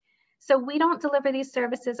 So we don't deliver these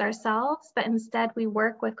services ourselves, but instead we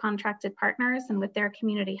work with contracted partners and with their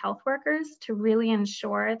community health workers to really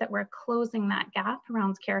ensure that we're closing that gap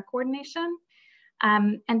around care coordination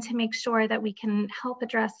and to make sure that we can help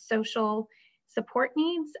address social support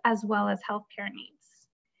needs as well as healthcare needs.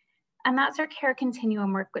 And that's our care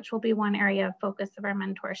continuum work, which will be one area of focus of our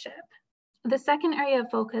mentorship. The second area of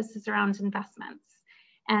focus is around investments.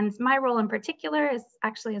 And my role in particular is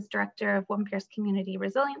actually as director of One Pierce Community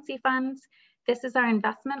Resiliency Funds. This is our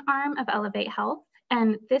investment arm of Elevate Health.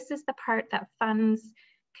 And this is the part that funds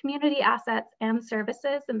community assets and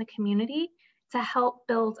services in the community to help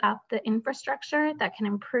build up the infrastructure that can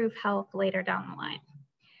improve health later down the line.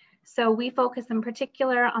 So we focus in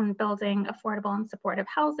particular on building affordable and supportive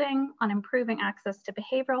housing, on improving access to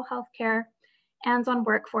behavioral health care, and on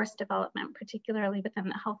workforce development, particularly within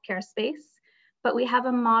the healthcare space. But we have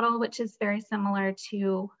a model which is very similar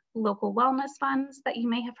to local wellness funds that you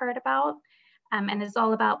may have heard about, and is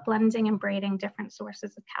all about blending and braiding different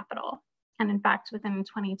sources of capital. And in fact, within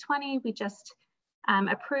 2020, we just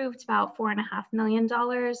approved about $4.5 million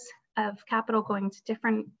of capital going to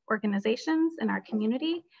different organizations in our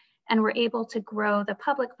community. And we're able to grow the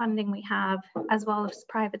public funding we have, as well as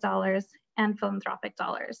private dollars and philanthropic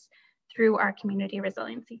dollars through our community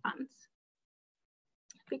resiliency funds.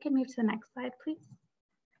 If we can move to the next slide, please.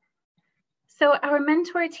 So our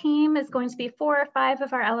mentor team is going to be 4 or 5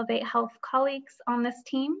 of our Elevate Health colleagues on this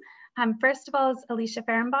team. First of all is Alicia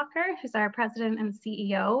Fehrenbacher, who's our president and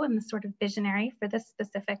CEO and the sort of visionary for this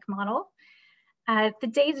specific model. The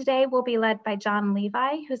day-to-day will be led by John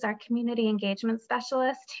Levi, who's our community engagement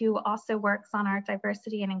specialist, who also works on our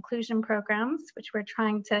diversity and inclusion programs, which we're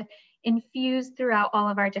trying to infuse throughout all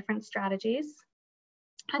of our different strategies.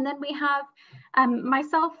 And then we have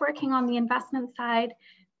myself working on the investment side,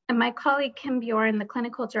 and my colleague Kim Bjorn, the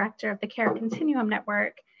clinical director of the Care Continuum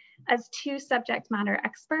Network, as 2 subject matter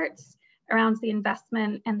experts around the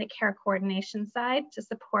investment and the care coordination side to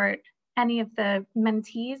support any of the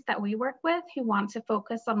mentees that we work with who want to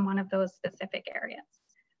focus on one of those specific areas.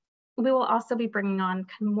 We will also be bringing on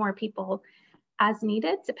more people as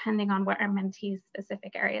needed, depending on what our mentees'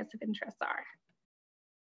 specific areas of interest are.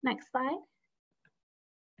 Next slide.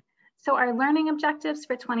 So our learning objectives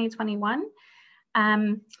for 2021.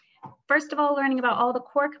 First of all, learning about all the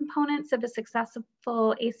core components of a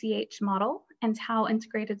successful ACH model and how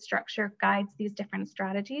integrated structure guides these different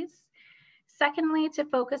strategies. Secondly, to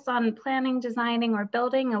focus on planning, designing, or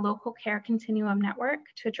building a local care continuum network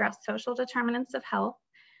to address social determinants of health,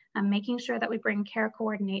 and making sure that we bring care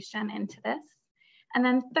coordination into this. And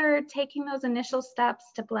then third, taking those initial steps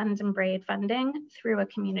to blend and braid funding through a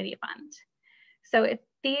community fund. So if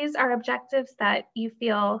these are objectives that you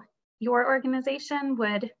feel your organization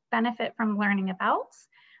would benefit from learning about,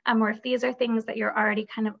 or if these are things that you're already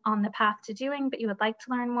kind of on the path to doing, but you would like to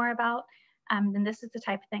learn more about, then this is the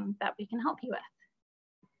type of thing that we can help you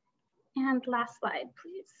with. And last slide,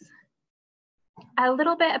 please. A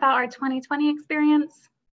little bit about our 2020 experience.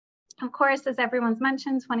 Of course, as everyone's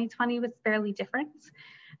mentioned, 2020 was fairly different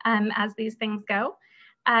as these things go.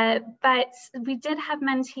 But we did have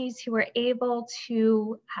mentees who were able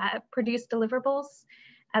to produce deliverables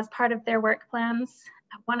as part of their work plans.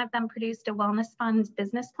 One of them produced a wellness fund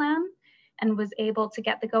business plan and was able to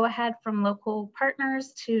get the go-ahead from local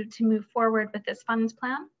partners to move forward with this fund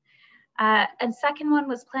plan. And second one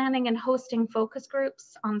was planning and hosting focus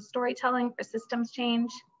groups on storytelling for systems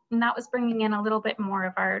change. And that was bringing in a little bit more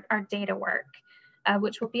of our data work,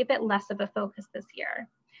 which will be a bit less of a focus this year.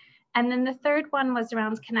 And then the third one was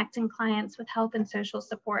around connecting clients with health and social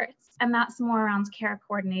supports. And that's more around care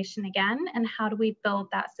coordination again, and how do we build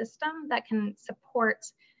that system that can support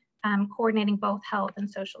coordinating both health and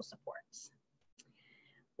social supports.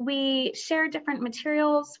 We share different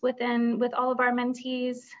materials with all of our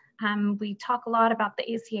mentees. We talk a lot about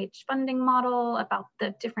the ACH funding model, about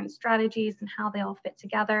the different strategies and how they all fit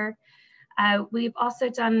together. We've also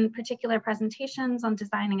done particular presentations on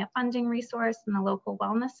designing a funding resource in the local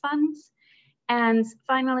wellness funds. And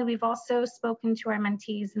finally, we've also spoken to our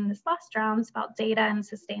mentees in this last round about data and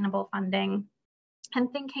sustainable funding and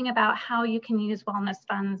thinking about how you can use wellness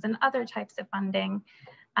funds and other types of funding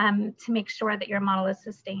to make sure that your model is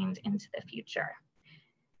sustained into the future.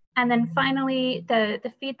 And then finally,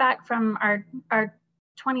 the feedback from our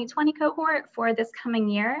 2020 cohort for this coming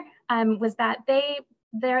year was that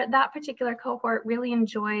that particular cohort really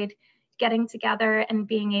enjoyed getting together and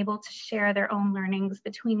being able to share their own learnings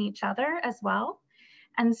between each other as well.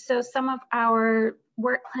 And so some of our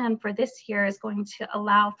work plan for this year is going to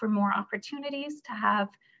allow for more opportunities to have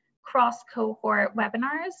cross-cohort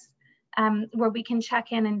webinars where we can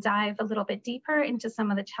check in and dive a little bit deeper into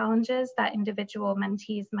some of the challenges that individual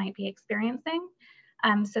mentees might be experiencing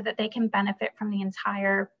so that they can benefit from the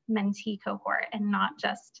entire mentee cohort and not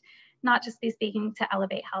just be speaking to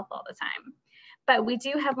Elevate Health all the time. But we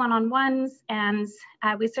do have one-on-ones, and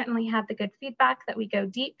we certainly have the good feedback that we go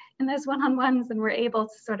deep in those one-on-ones, and we're able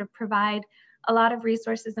to sort of provide a lot of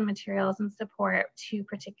resources and materials and support to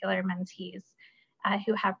particular mentees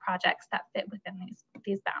who have projects that fit within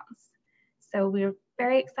these bounds. So we're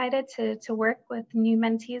very excited to work with new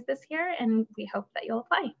mentees this year, and we hope that you'll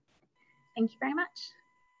apply. Thank you very much.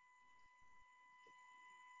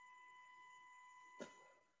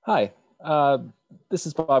 Hi, this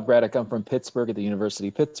is Bob Braddock. I'm from Pittsburgh at the University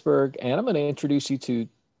of Pittsburgh, and I'm going to introduce you to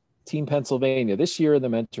Team Pennsylvania. This year in the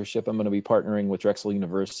mentorship, I'm going to be partnering with Drexel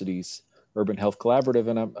University's Urban Health Collaborative,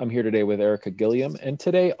 and I'm here today with Erica Gilliam. And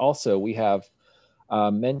today also we have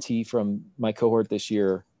a mentee from my cohort this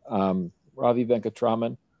year, Ravi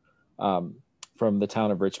Venkatraman, from the town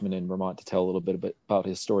of Richmond in Vermont, to tell a little bit about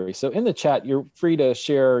his story. So in the chat, you're free to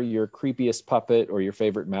share your creepiest puppet or your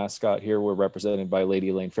favorite mascot. Here we're represented by Lady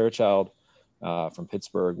Elaine Fairchild from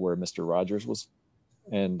Pittsburgh, where Mr. Rogers was,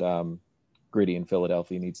 and Gritty in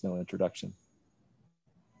Philadelphia needs no introduction.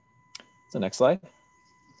 So next slide.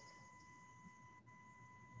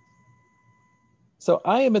 So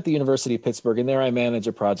I am at the University of Pittsburgh, and there I manage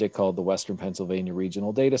a project called the Western Pennsylvania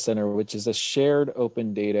Regional Data Center, which is a shared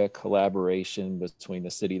open data collaboration between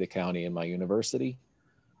the city, the county, and my university.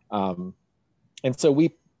 And so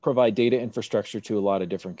we provide data infrastructure to a lot of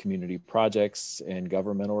different community projects and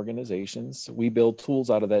government organizations. We build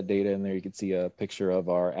tools out of that data, and there you can see a picture of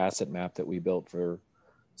our asset map that we built for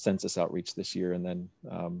census outreach this year, and then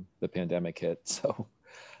the pandemic hit. So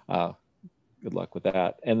good luck with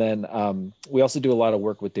that. And then we also do a lot of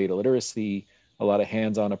work with data literacy, a lot of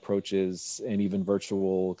hands-on approaches, and even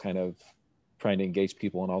virtual kind of trying to engage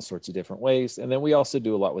people in all sorts of different ways. And then we also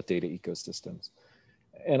do a lot with data ecosystems.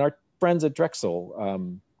 And our friends at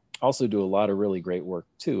Drexel also do a lot of really great work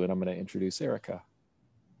too. And I'm going to introduce Erica.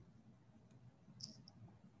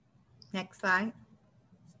 Next slide.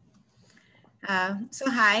 So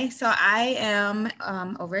hi, so I am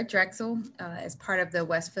over at Drexel as part of the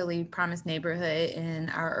West Philly Promise neighborhood in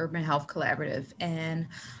our Urban Health Collaborative. And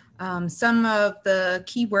some of the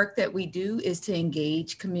key work that we do is to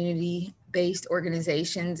engage community-based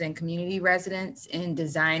organizations and community residents in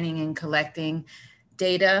designing and collecting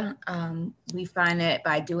data. We find that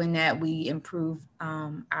by doing that, we improve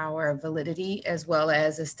our validity as well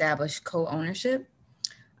as establish co-ownership.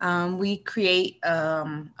 We create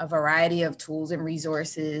a variety of tools and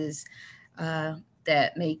resources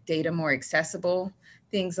that make data more accessible.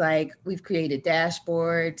 Things like we've created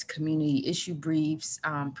dashboards, community issue briefs,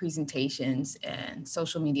 presentations, and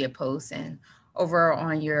social media posts. And over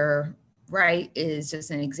on your right is just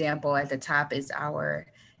an example. At the top is our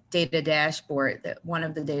data dashboard, that one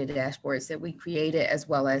of the data dashboards that we created, as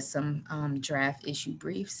well as some draft issue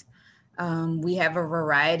briefs. We have a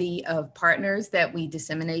variety of partners that we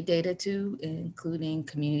disseminate data to, including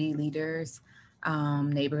community leaders,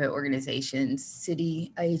 neighborhood organizations,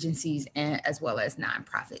 city agencies, and as well as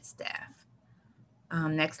nonprofit staff.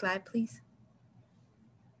 Next slide, please.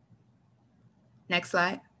 Next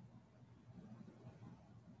slide.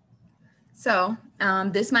 So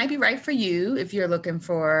this might be right for you if you're looking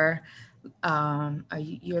for,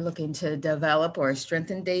 you're looking to develop or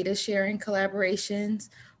strengthen data sharing collaborations,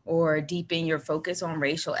 or deepen your focus on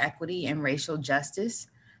racial equity and racial justice,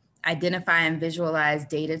 identify and visualize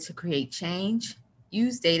data to create change,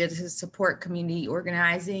 use data to support community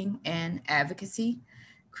organizing and advocacy,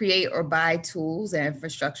 create or buy tools and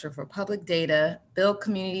infrastructure for public data, build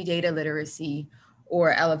community data literacy,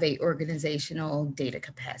 or elevate organizational data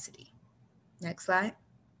capacity. Next slide.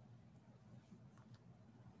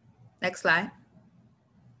 Next slide.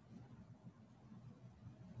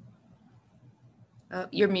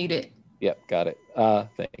 You're muted. Yep, got it.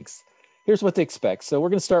 Thanks. Here's what to expect. So we're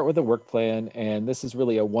going to start with a work plan, and this is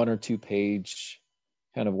really a 1 or 2 page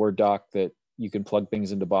kind of Word doc that you can plug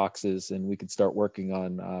things into boxes, and we can start working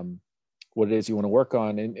on what it is you want to work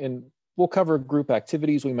on. And we'll cover group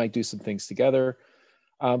activities. We might do some things together.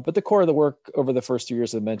 But the core of the work over the first 2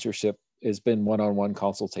 years of mentorship has been one-on-one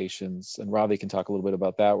consultations. And Ravi can talk a little bit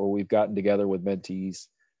about that, where we've gotten together with mentees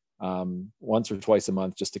once or twice a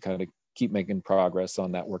month just to kind of keep making progress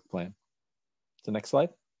on that work plan. So next slide.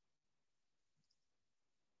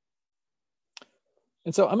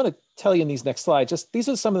 And so I'm going to tell you in these next slides, just these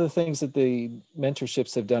are some of the things that the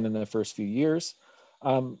mentorships have done in the first few years.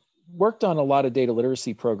 Worked on a lot of data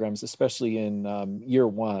literacy programs, especially in year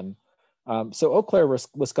 1. So Eau Claire,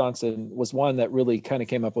 Wisconsin was one that really kind of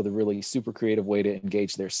came up with a really super creative way to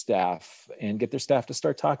engage their staff and get their staff to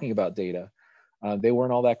start talking about data. They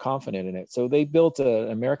weren't all that confident in it. So they built an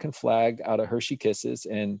American flag out of Hershey Kisses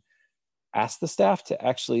and asked the staff to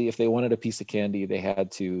actually, if they wanted a piece of candy, they had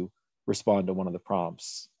to respond to one of the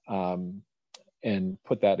prompts and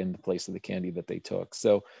put that in the place of the candy that they took.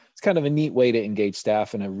 So it's kind of a neat way to engage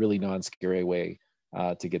staff in a really non-scary way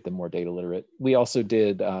to get them more data literate. We also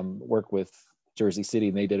did work with Jersey City,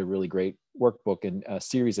 and they did a really great workbook and a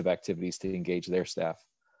series of activities to engage their staff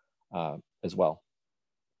as well.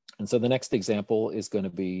 And so the next example is going to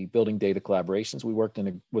be building data collaborations. We worked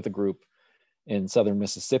with a group in Southern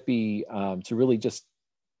Mississippi to really just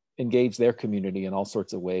engage their community in all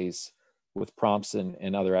sorts of ways with prompts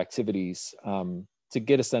and other activities to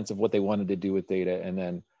get a sense of what they wanted to do with data and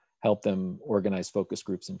then help them organize focus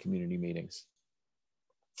groups and community meetings.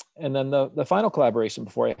 And then the final collaboration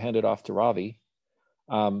before I hand it off to Ravi.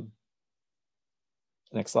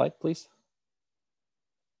 Next slide, please.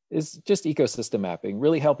 Is just ecosystem mapping,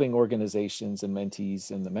 really helping organizations and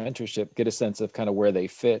mentees in the mentorship get a sense of kind of where they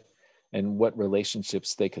fit and what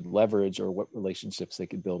relationships they could leverage or what relationships they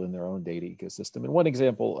could build in their own data ecosystem. And one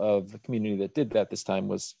example of a community that did that this time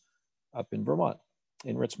was up in Vermont,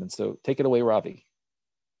 in Richmond. So take it away, Ravi.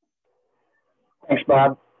 Thanks,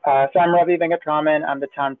 Bob. So I'm Ravi Venkatraman. I'm the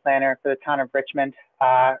town planner for the town of Richmond.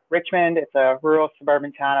 Richmond, it's a rural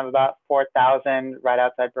suburban town of about 4,000 right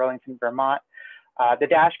outside Burlington, Vermont. The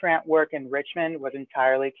DASH grant work in Richmond was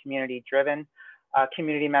entirely community driven. A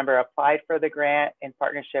community member applied for the grant in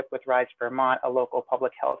partnership with Rise Vermont, a local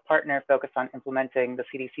public health partner focused on implementing the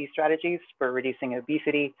CDC strategies for reducing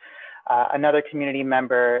obesity. Another community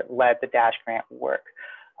member led the DASH grant work.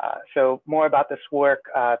 So more about this work,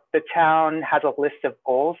 the town has a list of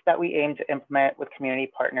goals that we aim to implement with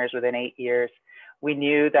community partners within 8 years. We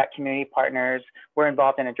knew that community partners were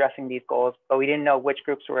involved in addressing these goals, but we didn't know which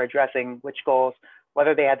groups were addressing which goals,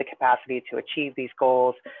 whether they had the capacity to achieve these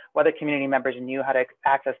goals, whether community members knew how to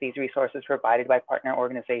access these resources provided by partner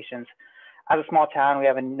organizations. As a small town, we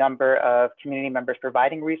have a number of community members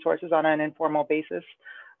providing resources on an informal basis.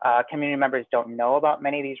 Community members don't know about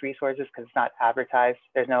many of these resources because it's not advertised.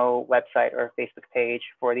 There's no website or Facebook page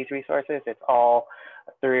for these resources. It's all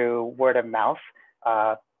through word of mouth.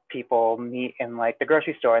 People meet in like the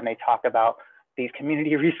grocery store and they talk about these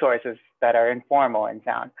community resources that are informal in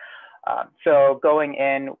town. So going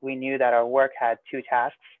in, we knew that our work had two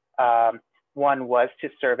tasks. One was to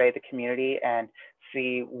survey the community and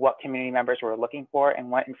see what community members were looking for and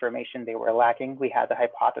what information they were lacking. We had the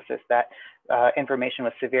hypothesis that information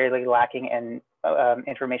was severely lacking and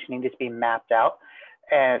information needed to be mapped out.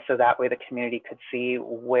 And so that way the community could see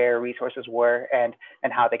where resources were and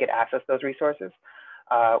how they could access those resources.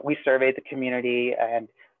 We surveyed the community, and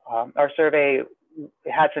our survey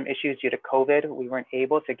had some issues due to COVID. We weren't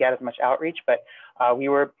able to get as much outreach, but we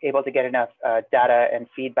were able to get enough data and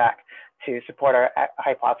feedback to support our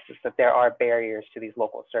hypothesis that there are barriers to these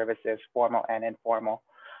local services, formal and informal.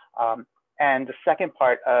 And the second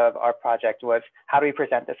part of our project was how do we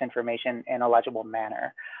present this information in a legible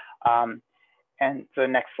manner? And so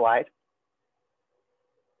next slide.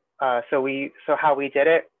 So how we did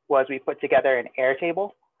it was we put together an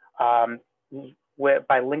Airtable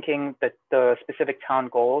by linking the specific town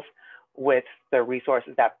goals with the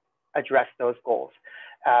resources that address those goals,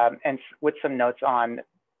 and with some notes on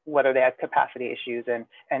whether they had capacity issues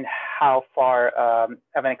and how far of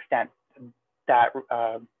an extent that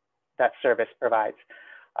that service provides.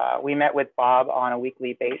 We met with Bob on a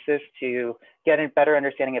weekly basis to get a better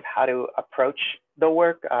understanding of how to approach the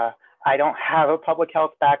work. I don't have a public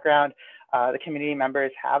health background. The community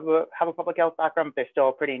members have a public health background, but they're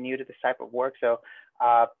still pretty new to this type of work. So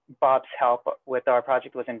Bob's help with our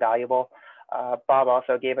project was invaluable. Bob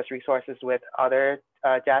also gave us resources with other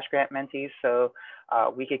DASH grant mentees, so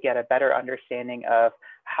we could get a better understanding of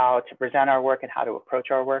how to present our work and how to approach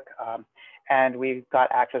our work. And we got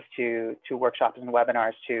access to workshops and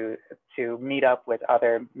webinars to meet up with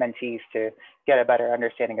other mentees to get a better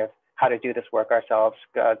understanding of how to do this work ourselves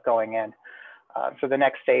going in. So the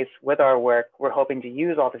next phase with our work, we're hoping to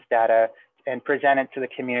use all this data and present it to the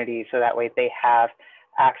community so that way they have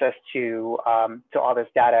access to all this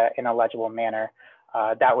data in a legible manner.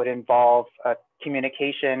 That would involve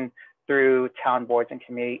communication through town boards and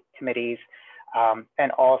committees,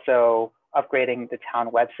 and also upgrading the town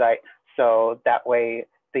website so that way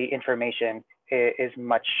the information is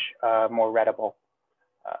much more readable.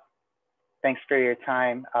 Thanks for your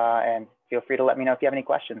time, and feel free to let me know if you have any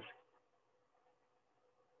questions.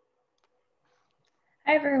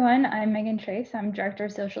 Hi everyone, I'm Megan Trace. I'm Director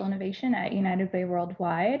of Social Innovation at United Way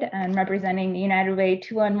Worldwide and representing the United Way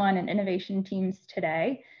 211 and innovation teams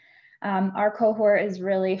today. Our cohort is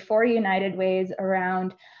really for United Ways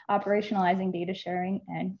around operationalizing data sharing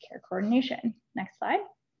and care coordination. Next slide.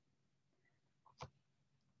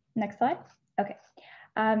 Next slide. Okay.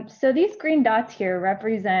 So these green dots here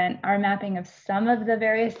represent our mapping of some of the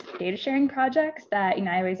various data sharing projects that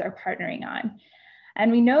United Ways are partnering on.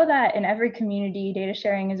 And we know that in every community, data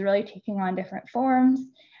sharing is really taking on different forms,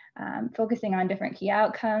 focusing on different key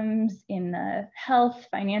outcomes in the health,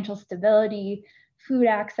 financial stability, food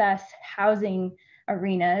access, housing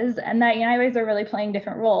arenas, and that United Ways are really playing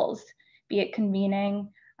different roles, be it convening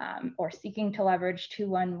or seeking to leverage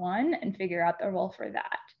 211 and figure out the role for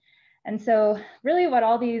that. And so really what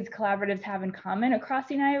all these collaboratives have in common across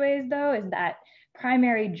United Ways though is that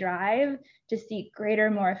primary drive to seek greater,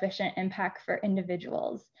 more efficient impact for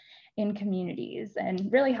individuals in communities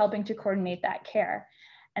and really helping to coordinate that care.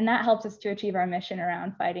 And that helps us to achieve our mission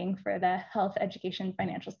around fighting for the health, education,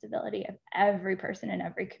 financial stability of every person in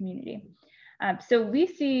every community. So we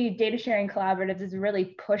see data sharing collaboratives as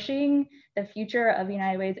really pushing the future of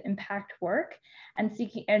United Way's impact work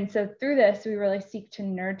and so through this, we really seek to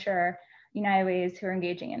nurture United Ways who are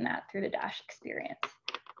engaging in that through the DASH experience.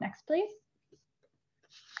 Next, please.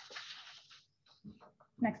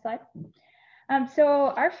 Next slide.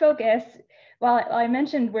 So our focus, while I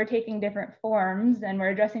mentioned we're taking different forms and we're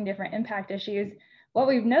addressing different impact issues, what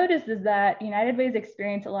we've noticed is that United Ways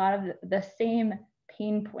experience a lot of the same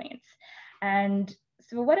pain points. And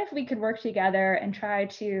so what if we could work together and try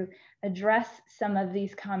to address some of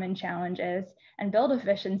these common challenges and build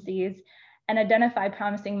efficiencies and identify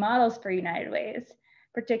promising models for United Ways,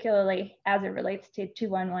 particularly as it relates to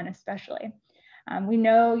 211 especially. We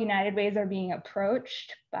know United Ways are being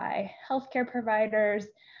approached by healthcare providers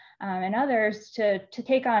and others to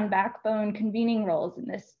take on backbone convening roles in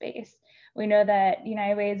this space. We know that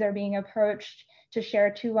United Ways are being approached to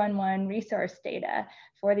share 211 resource data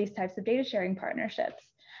for these types of data sharing partnerships.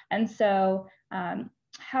 And so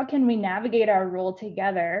how can we navigate our role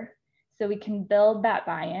together so we can build that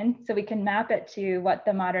buy-in, so we can map it to what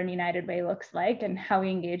the modern United Way looks like and how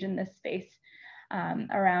we engage in this space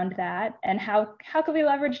around that, and how can we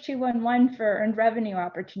leverage 211 for earned revenue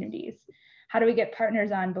opportunities? How do we get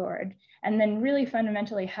partners on board? And then really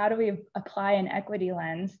fundamentally, how do we apply an equity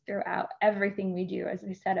lens throughout everything we do as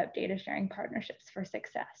we set up data sharing partnerships for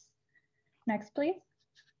success? Next, please.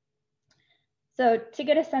 So to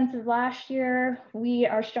get a sense of last year,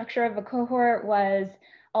 our structure of a cohort was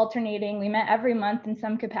alternating. We met every month in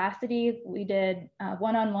some capacity. We did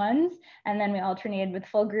one-on-ones, and then we alternated with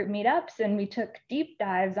full group meetups, and we took deep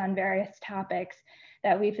dives on various topics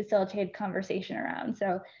that we facilitated conversation around.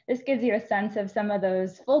 So this gives you a sense of some of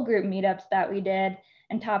those full group meetups that we did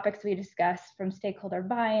and topics we discussed, from stakeholder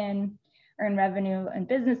buy-in, earned revenue and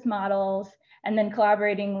business models, and then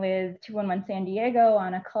collaborating with 211 San Diego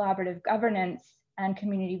on a collaborative governance and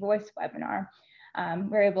community voice webinar.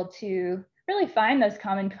 We're able to really find those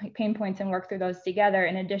common pain points and work through those together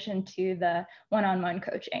in addition to the one-on-one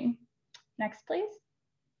coaching. Next, please.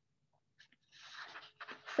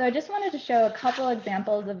 So I just wanted to show a couple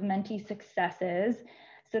examples of mentee successes.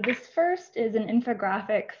 So this first is an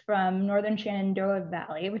infographic from Northern Shenandoah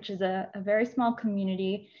Valley, which is a very small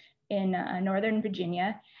community in Northern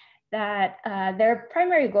Virginia, that their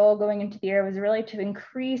primary goal going into the year was really to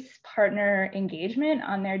increase partner engagement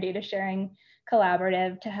on their data sharing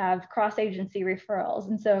collaborative to have cross-agency referrals.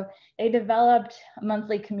 And so they developed a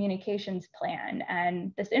monthly communications plan.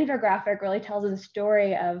 And this infographic really tells us a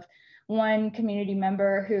story of one community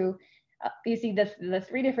member who, you see the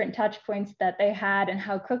 3 different touch points that they had and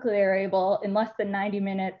how quickly they were able in less than 90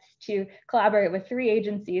 minutes to collaborate with 3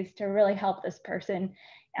 agencies to really help this person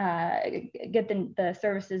get the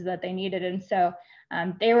services that they needed. And so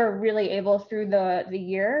they were really able through the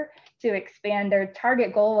year to expand. Their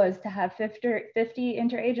target goal was to have 50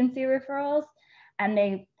 interagency referrals, and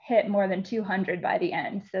they hit more than 200 by the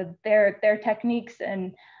end. So their techniques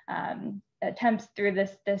and attempts through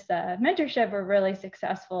this mentorship were really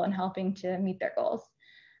successful in helping to meet their goals.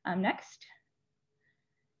 Next.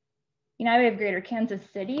 United Way of Greater Kansas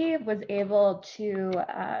City was able to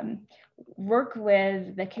work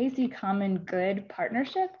with the KC Common Good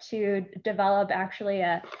Partnership to develop actually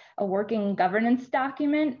a working governance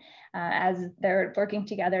document as they're working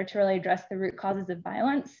together to really address the root causes of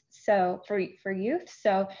violence for youth.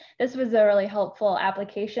 So this was a really helpful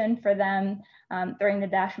application for them during the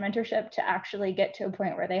DASH mentorship to actually get to a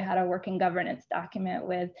point where they had a working governance document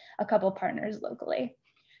with a couple partners locally.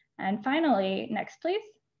 And finally, next please.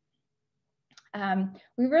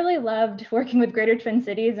 We really loved working with Greater Twin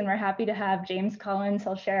Cities, and we're happy to have James Collins.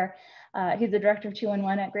 He'll share, he's the director of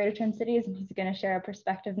 211 at Greater Twin Cities, and he's going to share a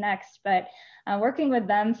perspective next. But working with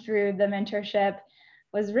them through the mentorship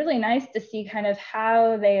was really nice to see kind of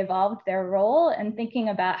how they evolved their role and thinking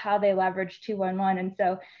about how they leverage 211. And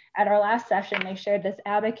so at our last session, they shared this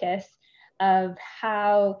abacus of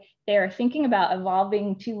how they're thinking about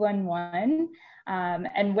evolving 211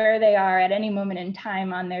 and where they are at any moment in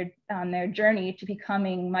time on their journey to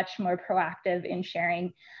becoming much more proactive in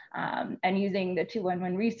sharing and using the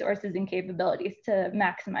 211 resources and capabilities to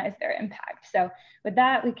maximize their impact. So with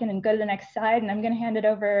that, we can go to the next slide, and I'm going to hand it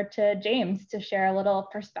over to James to share a little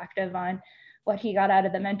perspective on what he got out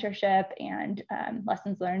of the mentorship and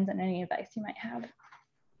lessons learned and any advice you might have.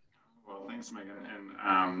 Well, thanks, Megan.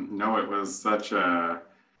 And no, it was such a,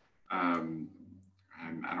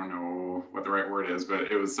 I don't know what the right word is,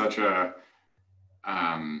 but it was such a,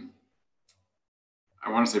 I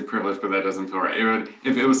want to say privilege, but that doesn't feel right.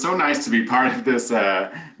 It was so nice to be part of this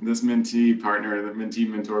this mentee partner, the mentee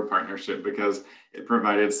mentor partnership, because it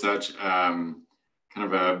provided such kind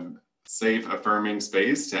of a safe, affirming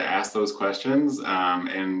space to ask those questions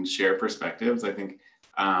and share perspectives. I think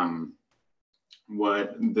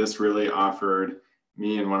what this really offered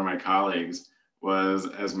me and one of my colleagues was,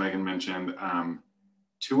 as Megan mentioned,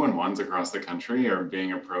 211s across the country are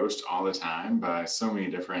being approached all the time by so many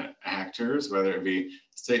different actors, whether it be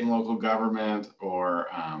state and local government or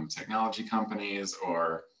technology companies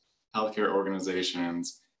or healthcare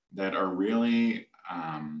organizations that are really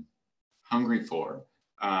hungry for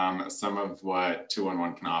some of what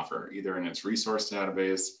 211 can offer, either in its resource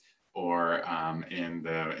database or in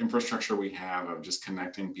the infrastructure we have of just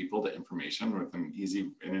connecting people to information with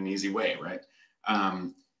in an easy way, right?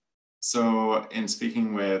 So in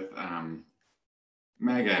speaking with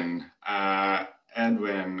Megan,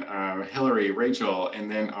 Edwin, Hillary, Rachel, and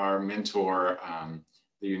then our mentor,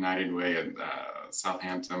 the United Way at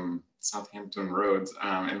Southampton Roads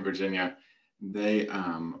in Virginia, they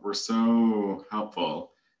were so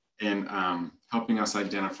helpful in helping us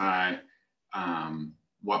identify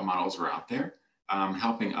what models were out there,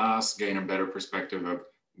 helping us gain a better perspective of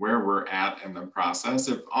where we're at in the process.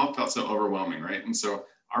 It all felt so overwhelming, right? And so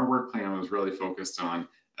our work plan was really focused on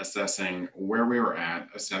assessing where we were at,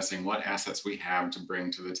 assessing what assets we have to bring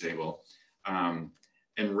to the table, and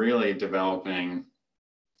really developing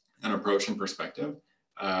an approach and perspective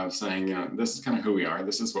of saying, you know, this is kind of who we are,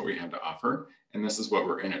 this is what we have to offer, and this is what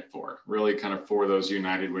we're in it for. Really kind of for those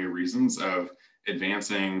United Way reasons of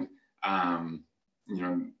advancing, you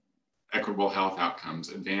know, equitable health outcomes,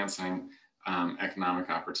 advancing economic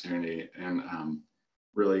opportunity, and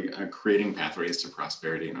really creating pathways to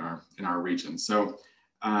prosperity in our region. So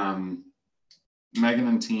Megan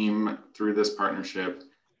and team, through this partnership,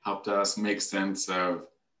 helped us make sense of,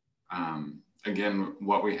 again,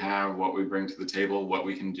 what we have, what we bring to the table, what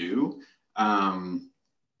we can do.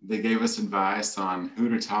 They gave us advice on who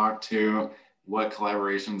to talk to, what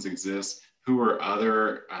collaborations exist, who are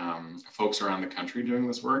other folks around the country doing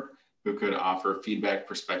this work who could offer feedback,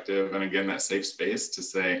 perspective, and again, that safe space to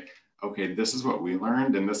say, okay, this is what we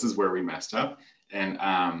learned and this is where we messed up.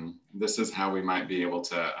 And this is how we might be able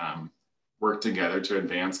to work together to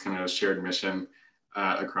advance kind of a shared mission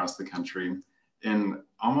across the country. And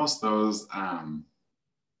almost those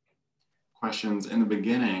questions in the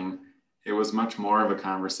beginning, it was much more of a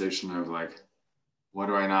conversation of like, what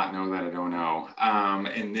do I not know that I don't know?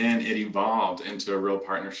 And then it evolved into a real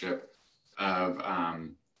partnership of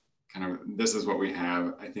kind of, this is what we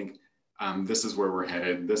have. I think this is where we're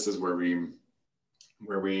headed. This is where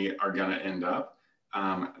we are gonna end up.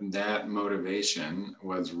 That motivation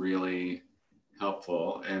was really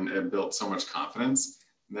helpful, and it built so much confidence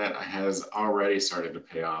that has already started to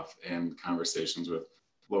pay off in conversations with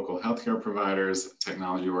local healthcare providers,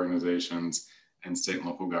 technology organizations, and state and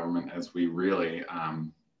local government as we really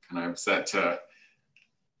kind of set to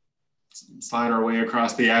slide our way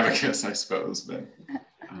across the abacus, I suppose. But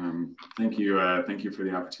thank you for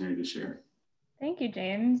the opportunity to share. Thank you,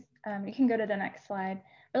 James. You can go to the next slide.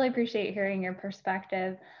 Really appreciate hearing your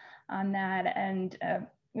perspective on that, and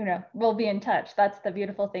you know, we'll be in touch. That's the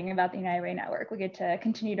beautiful thing about the United Way Network. We get to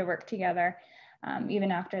continue to work together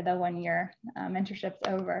even after the 1 year mentorship's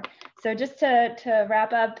over. So just to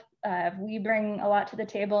wrap up, we bring a lot to the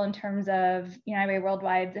table in terms of United Way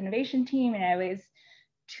Worldwide's innovation team, United Way's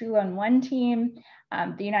 2-on-1 team,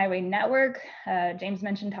 the United Way Network. James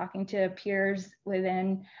mentioned talking to peers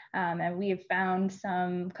within, and we've found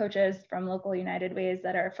some coaches from local United Ways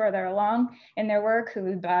that are further along in their work who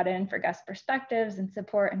we brought in for guest perspectives and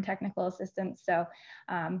support and technical assistance. So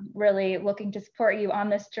really looking to support you on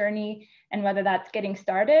this journey, and whether that's getting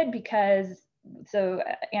started, because so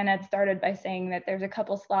Anna had started by saying that there's a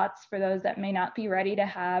couple slots for those that may not be ready to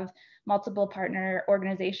have multiple partner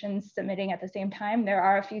organizations submitting at the same time. There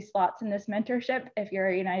are a few slots in this mentorship if you're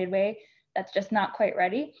a United Way that's just not quite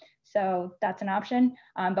ready. So that's an option,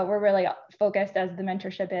 but we're really focused, as the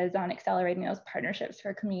mentorship is, on accelerating those partnerships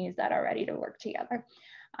for communities that are ready to work together.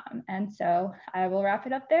 And so I will wrap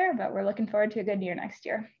it up there, but we're looking forward to a good year next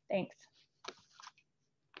year. Thanks.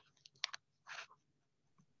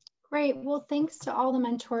 Great. Well, thanks to all the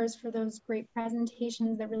mentors for those great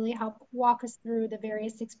presentations that really help walk us through the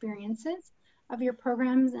various experiences of your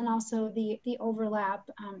programs and also the overlap.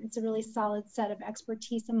 It's a really solid set of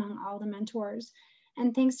expertise among all the mentors.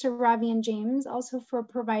 And thanks to Ravi and James also for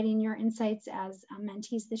providing your insights as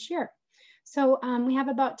mentees this year. So we have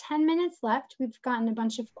about 10 minutes left. We've gotten a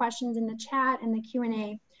bunch of questions in the chat and the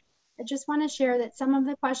Q&A. I just want to share that some of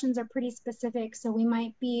the questions are pretty specific, so we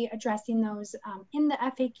might be addressing those in the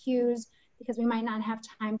FAQs because we might not have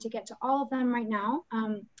time to get to all of them right now.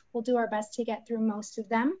 We'll do our best to get through most of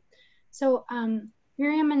them. So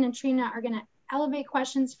Miriam and Natrina are going to elevate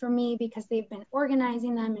questions for me because they've been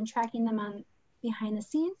organizing them and tracking them on behind the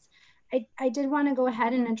scenes. I did want to go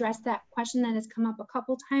ahead and address that question that has come up a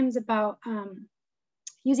couple times about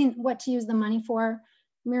using what to use the money for.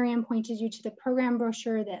 Miriam pointed you to the program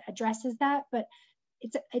brochure that addresses that, but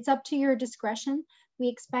it's up to your discretion. We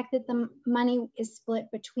expect that the money is split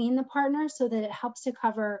between the partners so that it helps to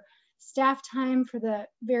cover staff time for the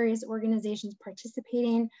various organizations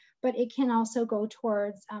participating, but it can also go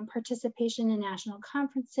towards participation in national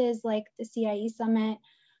conferences like the CIE Summit.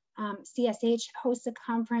 CSH hosts a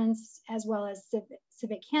conference as well as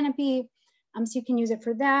Civic Canopy, so you can use it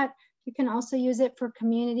for that. You can also use it for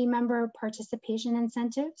community member participation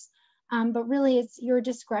incentives, but really it's your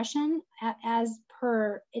discretion as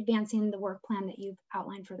per advancing the work plan that you've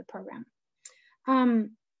outlined for the program.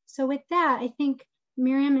 So with that, I think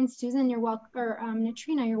Miriam and Susan, you're welcome, or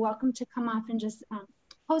Natrina, you're welcome to come off and just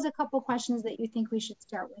pose a couple questions that you think we should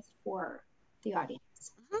start with for the audience.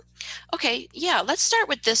 Okay, yeah, let's start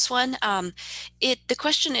with this one. The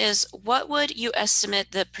question is, what would you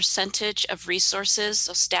estimate the percentage of resources,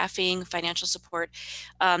 so staffing, financial support,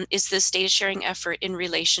 is this data sharing effort in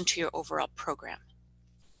relation to your overall program?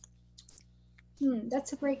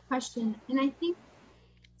 That's a great question. And I think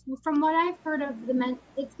from what I've heard of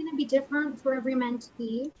it's going to be different for every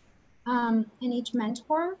mentee and each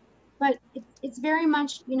mentor, but it's very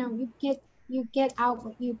much, you get out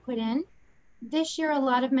what you put in. This year, a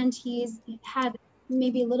lot of mentees had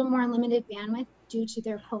maybe a little more limited bandwidth due to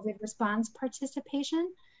their COVID response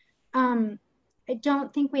participation. I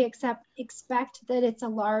don't think we expect that it's a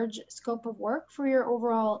large scope of work for your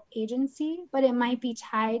overall agency, but it might be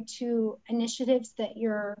tied to initiatives that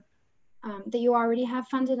that you already have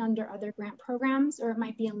funded under other grant programs, or it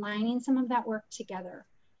might be aligning some of that work together.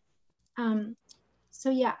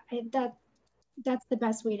 So yeah, that's the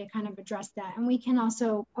best way to kind of address that. And we can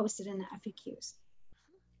also post it in the FAQs.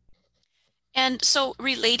 And so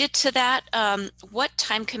related to that, what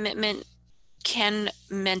time commitment can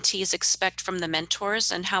mentees expect from the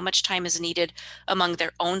mentors, and how much time is needed among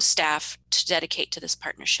their own staff to dedicate to this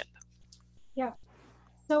partnership? Yeah,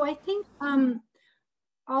 so I think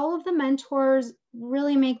all of the mentors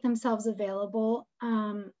really make themselves available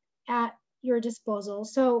at your disposal.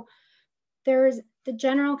 So there's the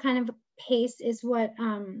general kind of pace is what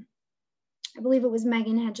I believe it was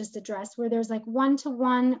Megan had just addressed, where there's like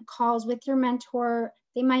one-to-one calls with your mentor.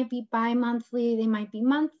 They might be bi-monthly, they might be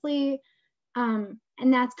monthly, and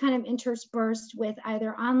that's kind of interspersed with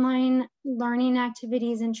either online learning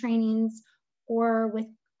activities and trainings or with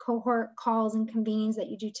cohort calls and convenings that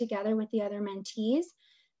you do together with the other mentees.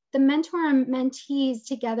 The mentor and mentees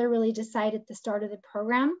together really decide at the start of the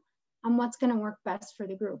program on what's going to work best for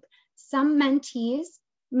the group. Some mentees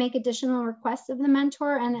make additional requests of the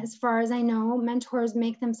mentor, and as far as I know, mentors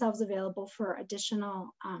make themselves available for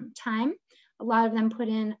additional time. A lot of them put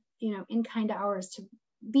in, in-kind hours to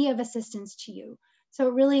be of assistance to you. So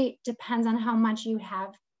it really depends on how much you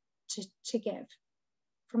have to give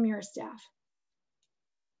from your staff.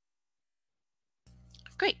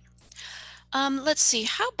 Great. Let's see,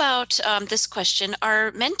 how about this question?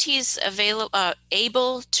 Are mentees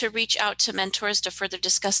able to reach out to mentors to further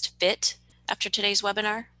discuss fit after today's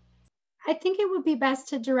webinar? I think it would be best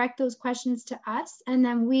to direct those questions to us, and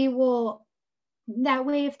then we will, that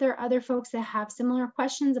way if there are other folks that have similar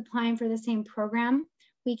questions applying for the same program,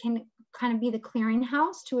 we can kind of be the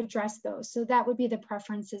clearinghouse to address those. So that would be the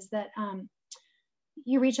preference, is that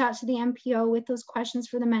you reach out to the MPO with those questions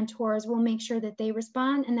for the mentors. We'll make sure that they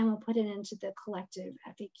respond, and then we'll put it into the collective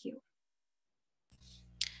FAQ.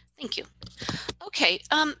 Thank you. Okay,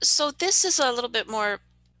 so this is a little bit more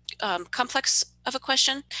complex of a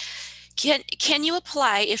question. Can you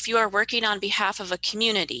apply if you are working on behalf of a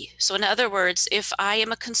community? So in other words, if I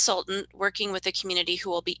am a consultant working with a community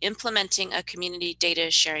who will be implementing a community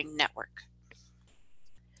data sharing network?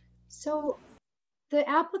 So the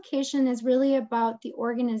application is really about the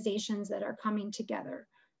organizations that are coming together.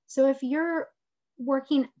 So if you're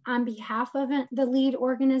working on behalf of the lead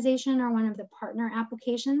organization or one of the partner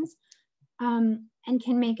applications, and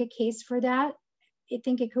can make a case for that, I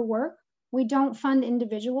think it could work. We don't fund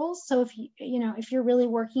individuals. So if if you're really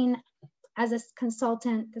working as a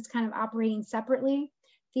consultant that's kind of operating separately,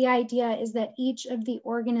 the idea is that each of the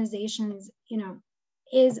organizations,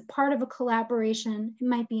 is part of a collaboration. It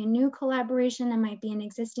might be a new collaboration, it might be an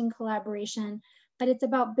existing collaboration, but it's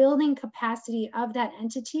about building capacity of that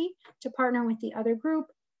entity to partner with the other group,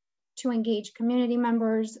 to engage community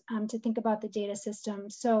members, to think about the data system.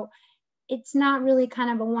 So it's not really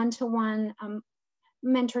kind of a one-to-one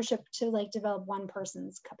mentorship to like develop one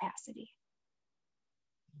person's capacity.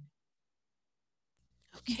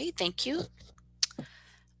 Okay, thank you.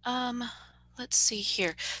 Let's see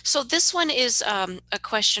here. So this one is a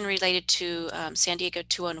question related to San Diego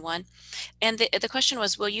 211. And the question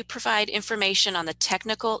was, will you provide information on the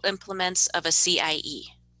technical implements of a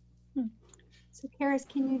CIE? So Karis,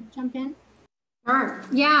 can you jump in? Sure.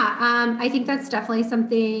 Yeah, I think that's definitely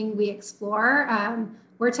something we explore.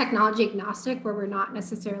 We're technology agnostic, where we're not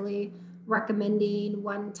necessarily recommending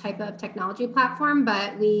one type of technology platform,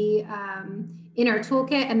 but we, in our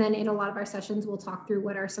toolkit and then in a lot of our sessions, we'll talk through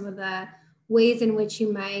what are some of the ways in which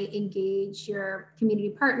you might engage your community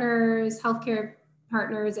partners, healthcare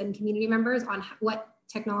partners, and community members on what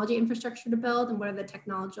technology infrastructure to build and what are the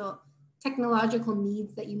technological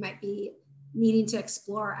needs that you might be needing to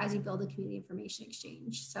explore as you build a community information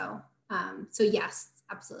exchange. So, so yes,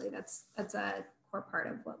 absolutely, that's a core part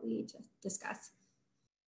of what we just discussed.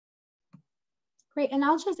 Great, and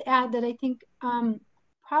I'll just add that I think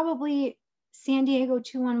probably San Diego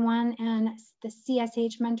 211 and the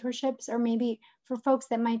CSH mentorships are maybe for folks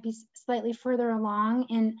that might be slightly further along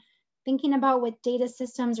in thinking about what data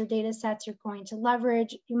systems or data sets you're going to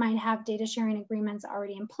leverage. You might have data sharing agreements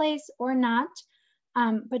already in place or not.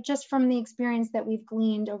 But just from the experience that we've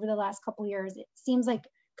gleaned over the last couple of years, it seems like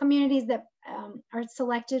communities that are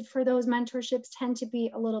selected for those mentorships tend to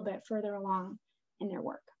be a little bit further along in their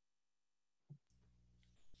work.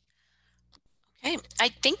 Okay, I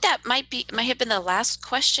think that might have been the last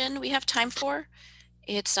question we have time for.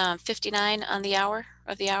 It's 59 on the hour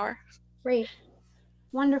of the hour. Great,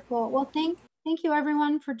 wonderful. Well, thank you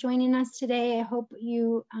everyone for joining us today. I hope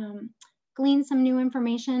you glean some new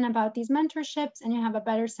information about these mentorships and you have a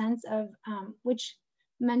better sense of which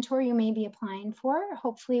mentor you may be applying for.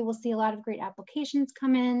 Hopefully we'll see a lot of great applications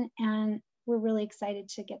come in, and we're really excited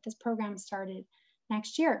to get this program started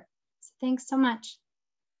next year. So thanks so much.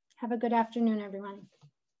 Have a good afternoon, everyone.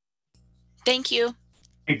 Thank you.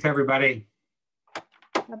 Thanks, everybody.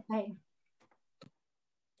 Bye-bye.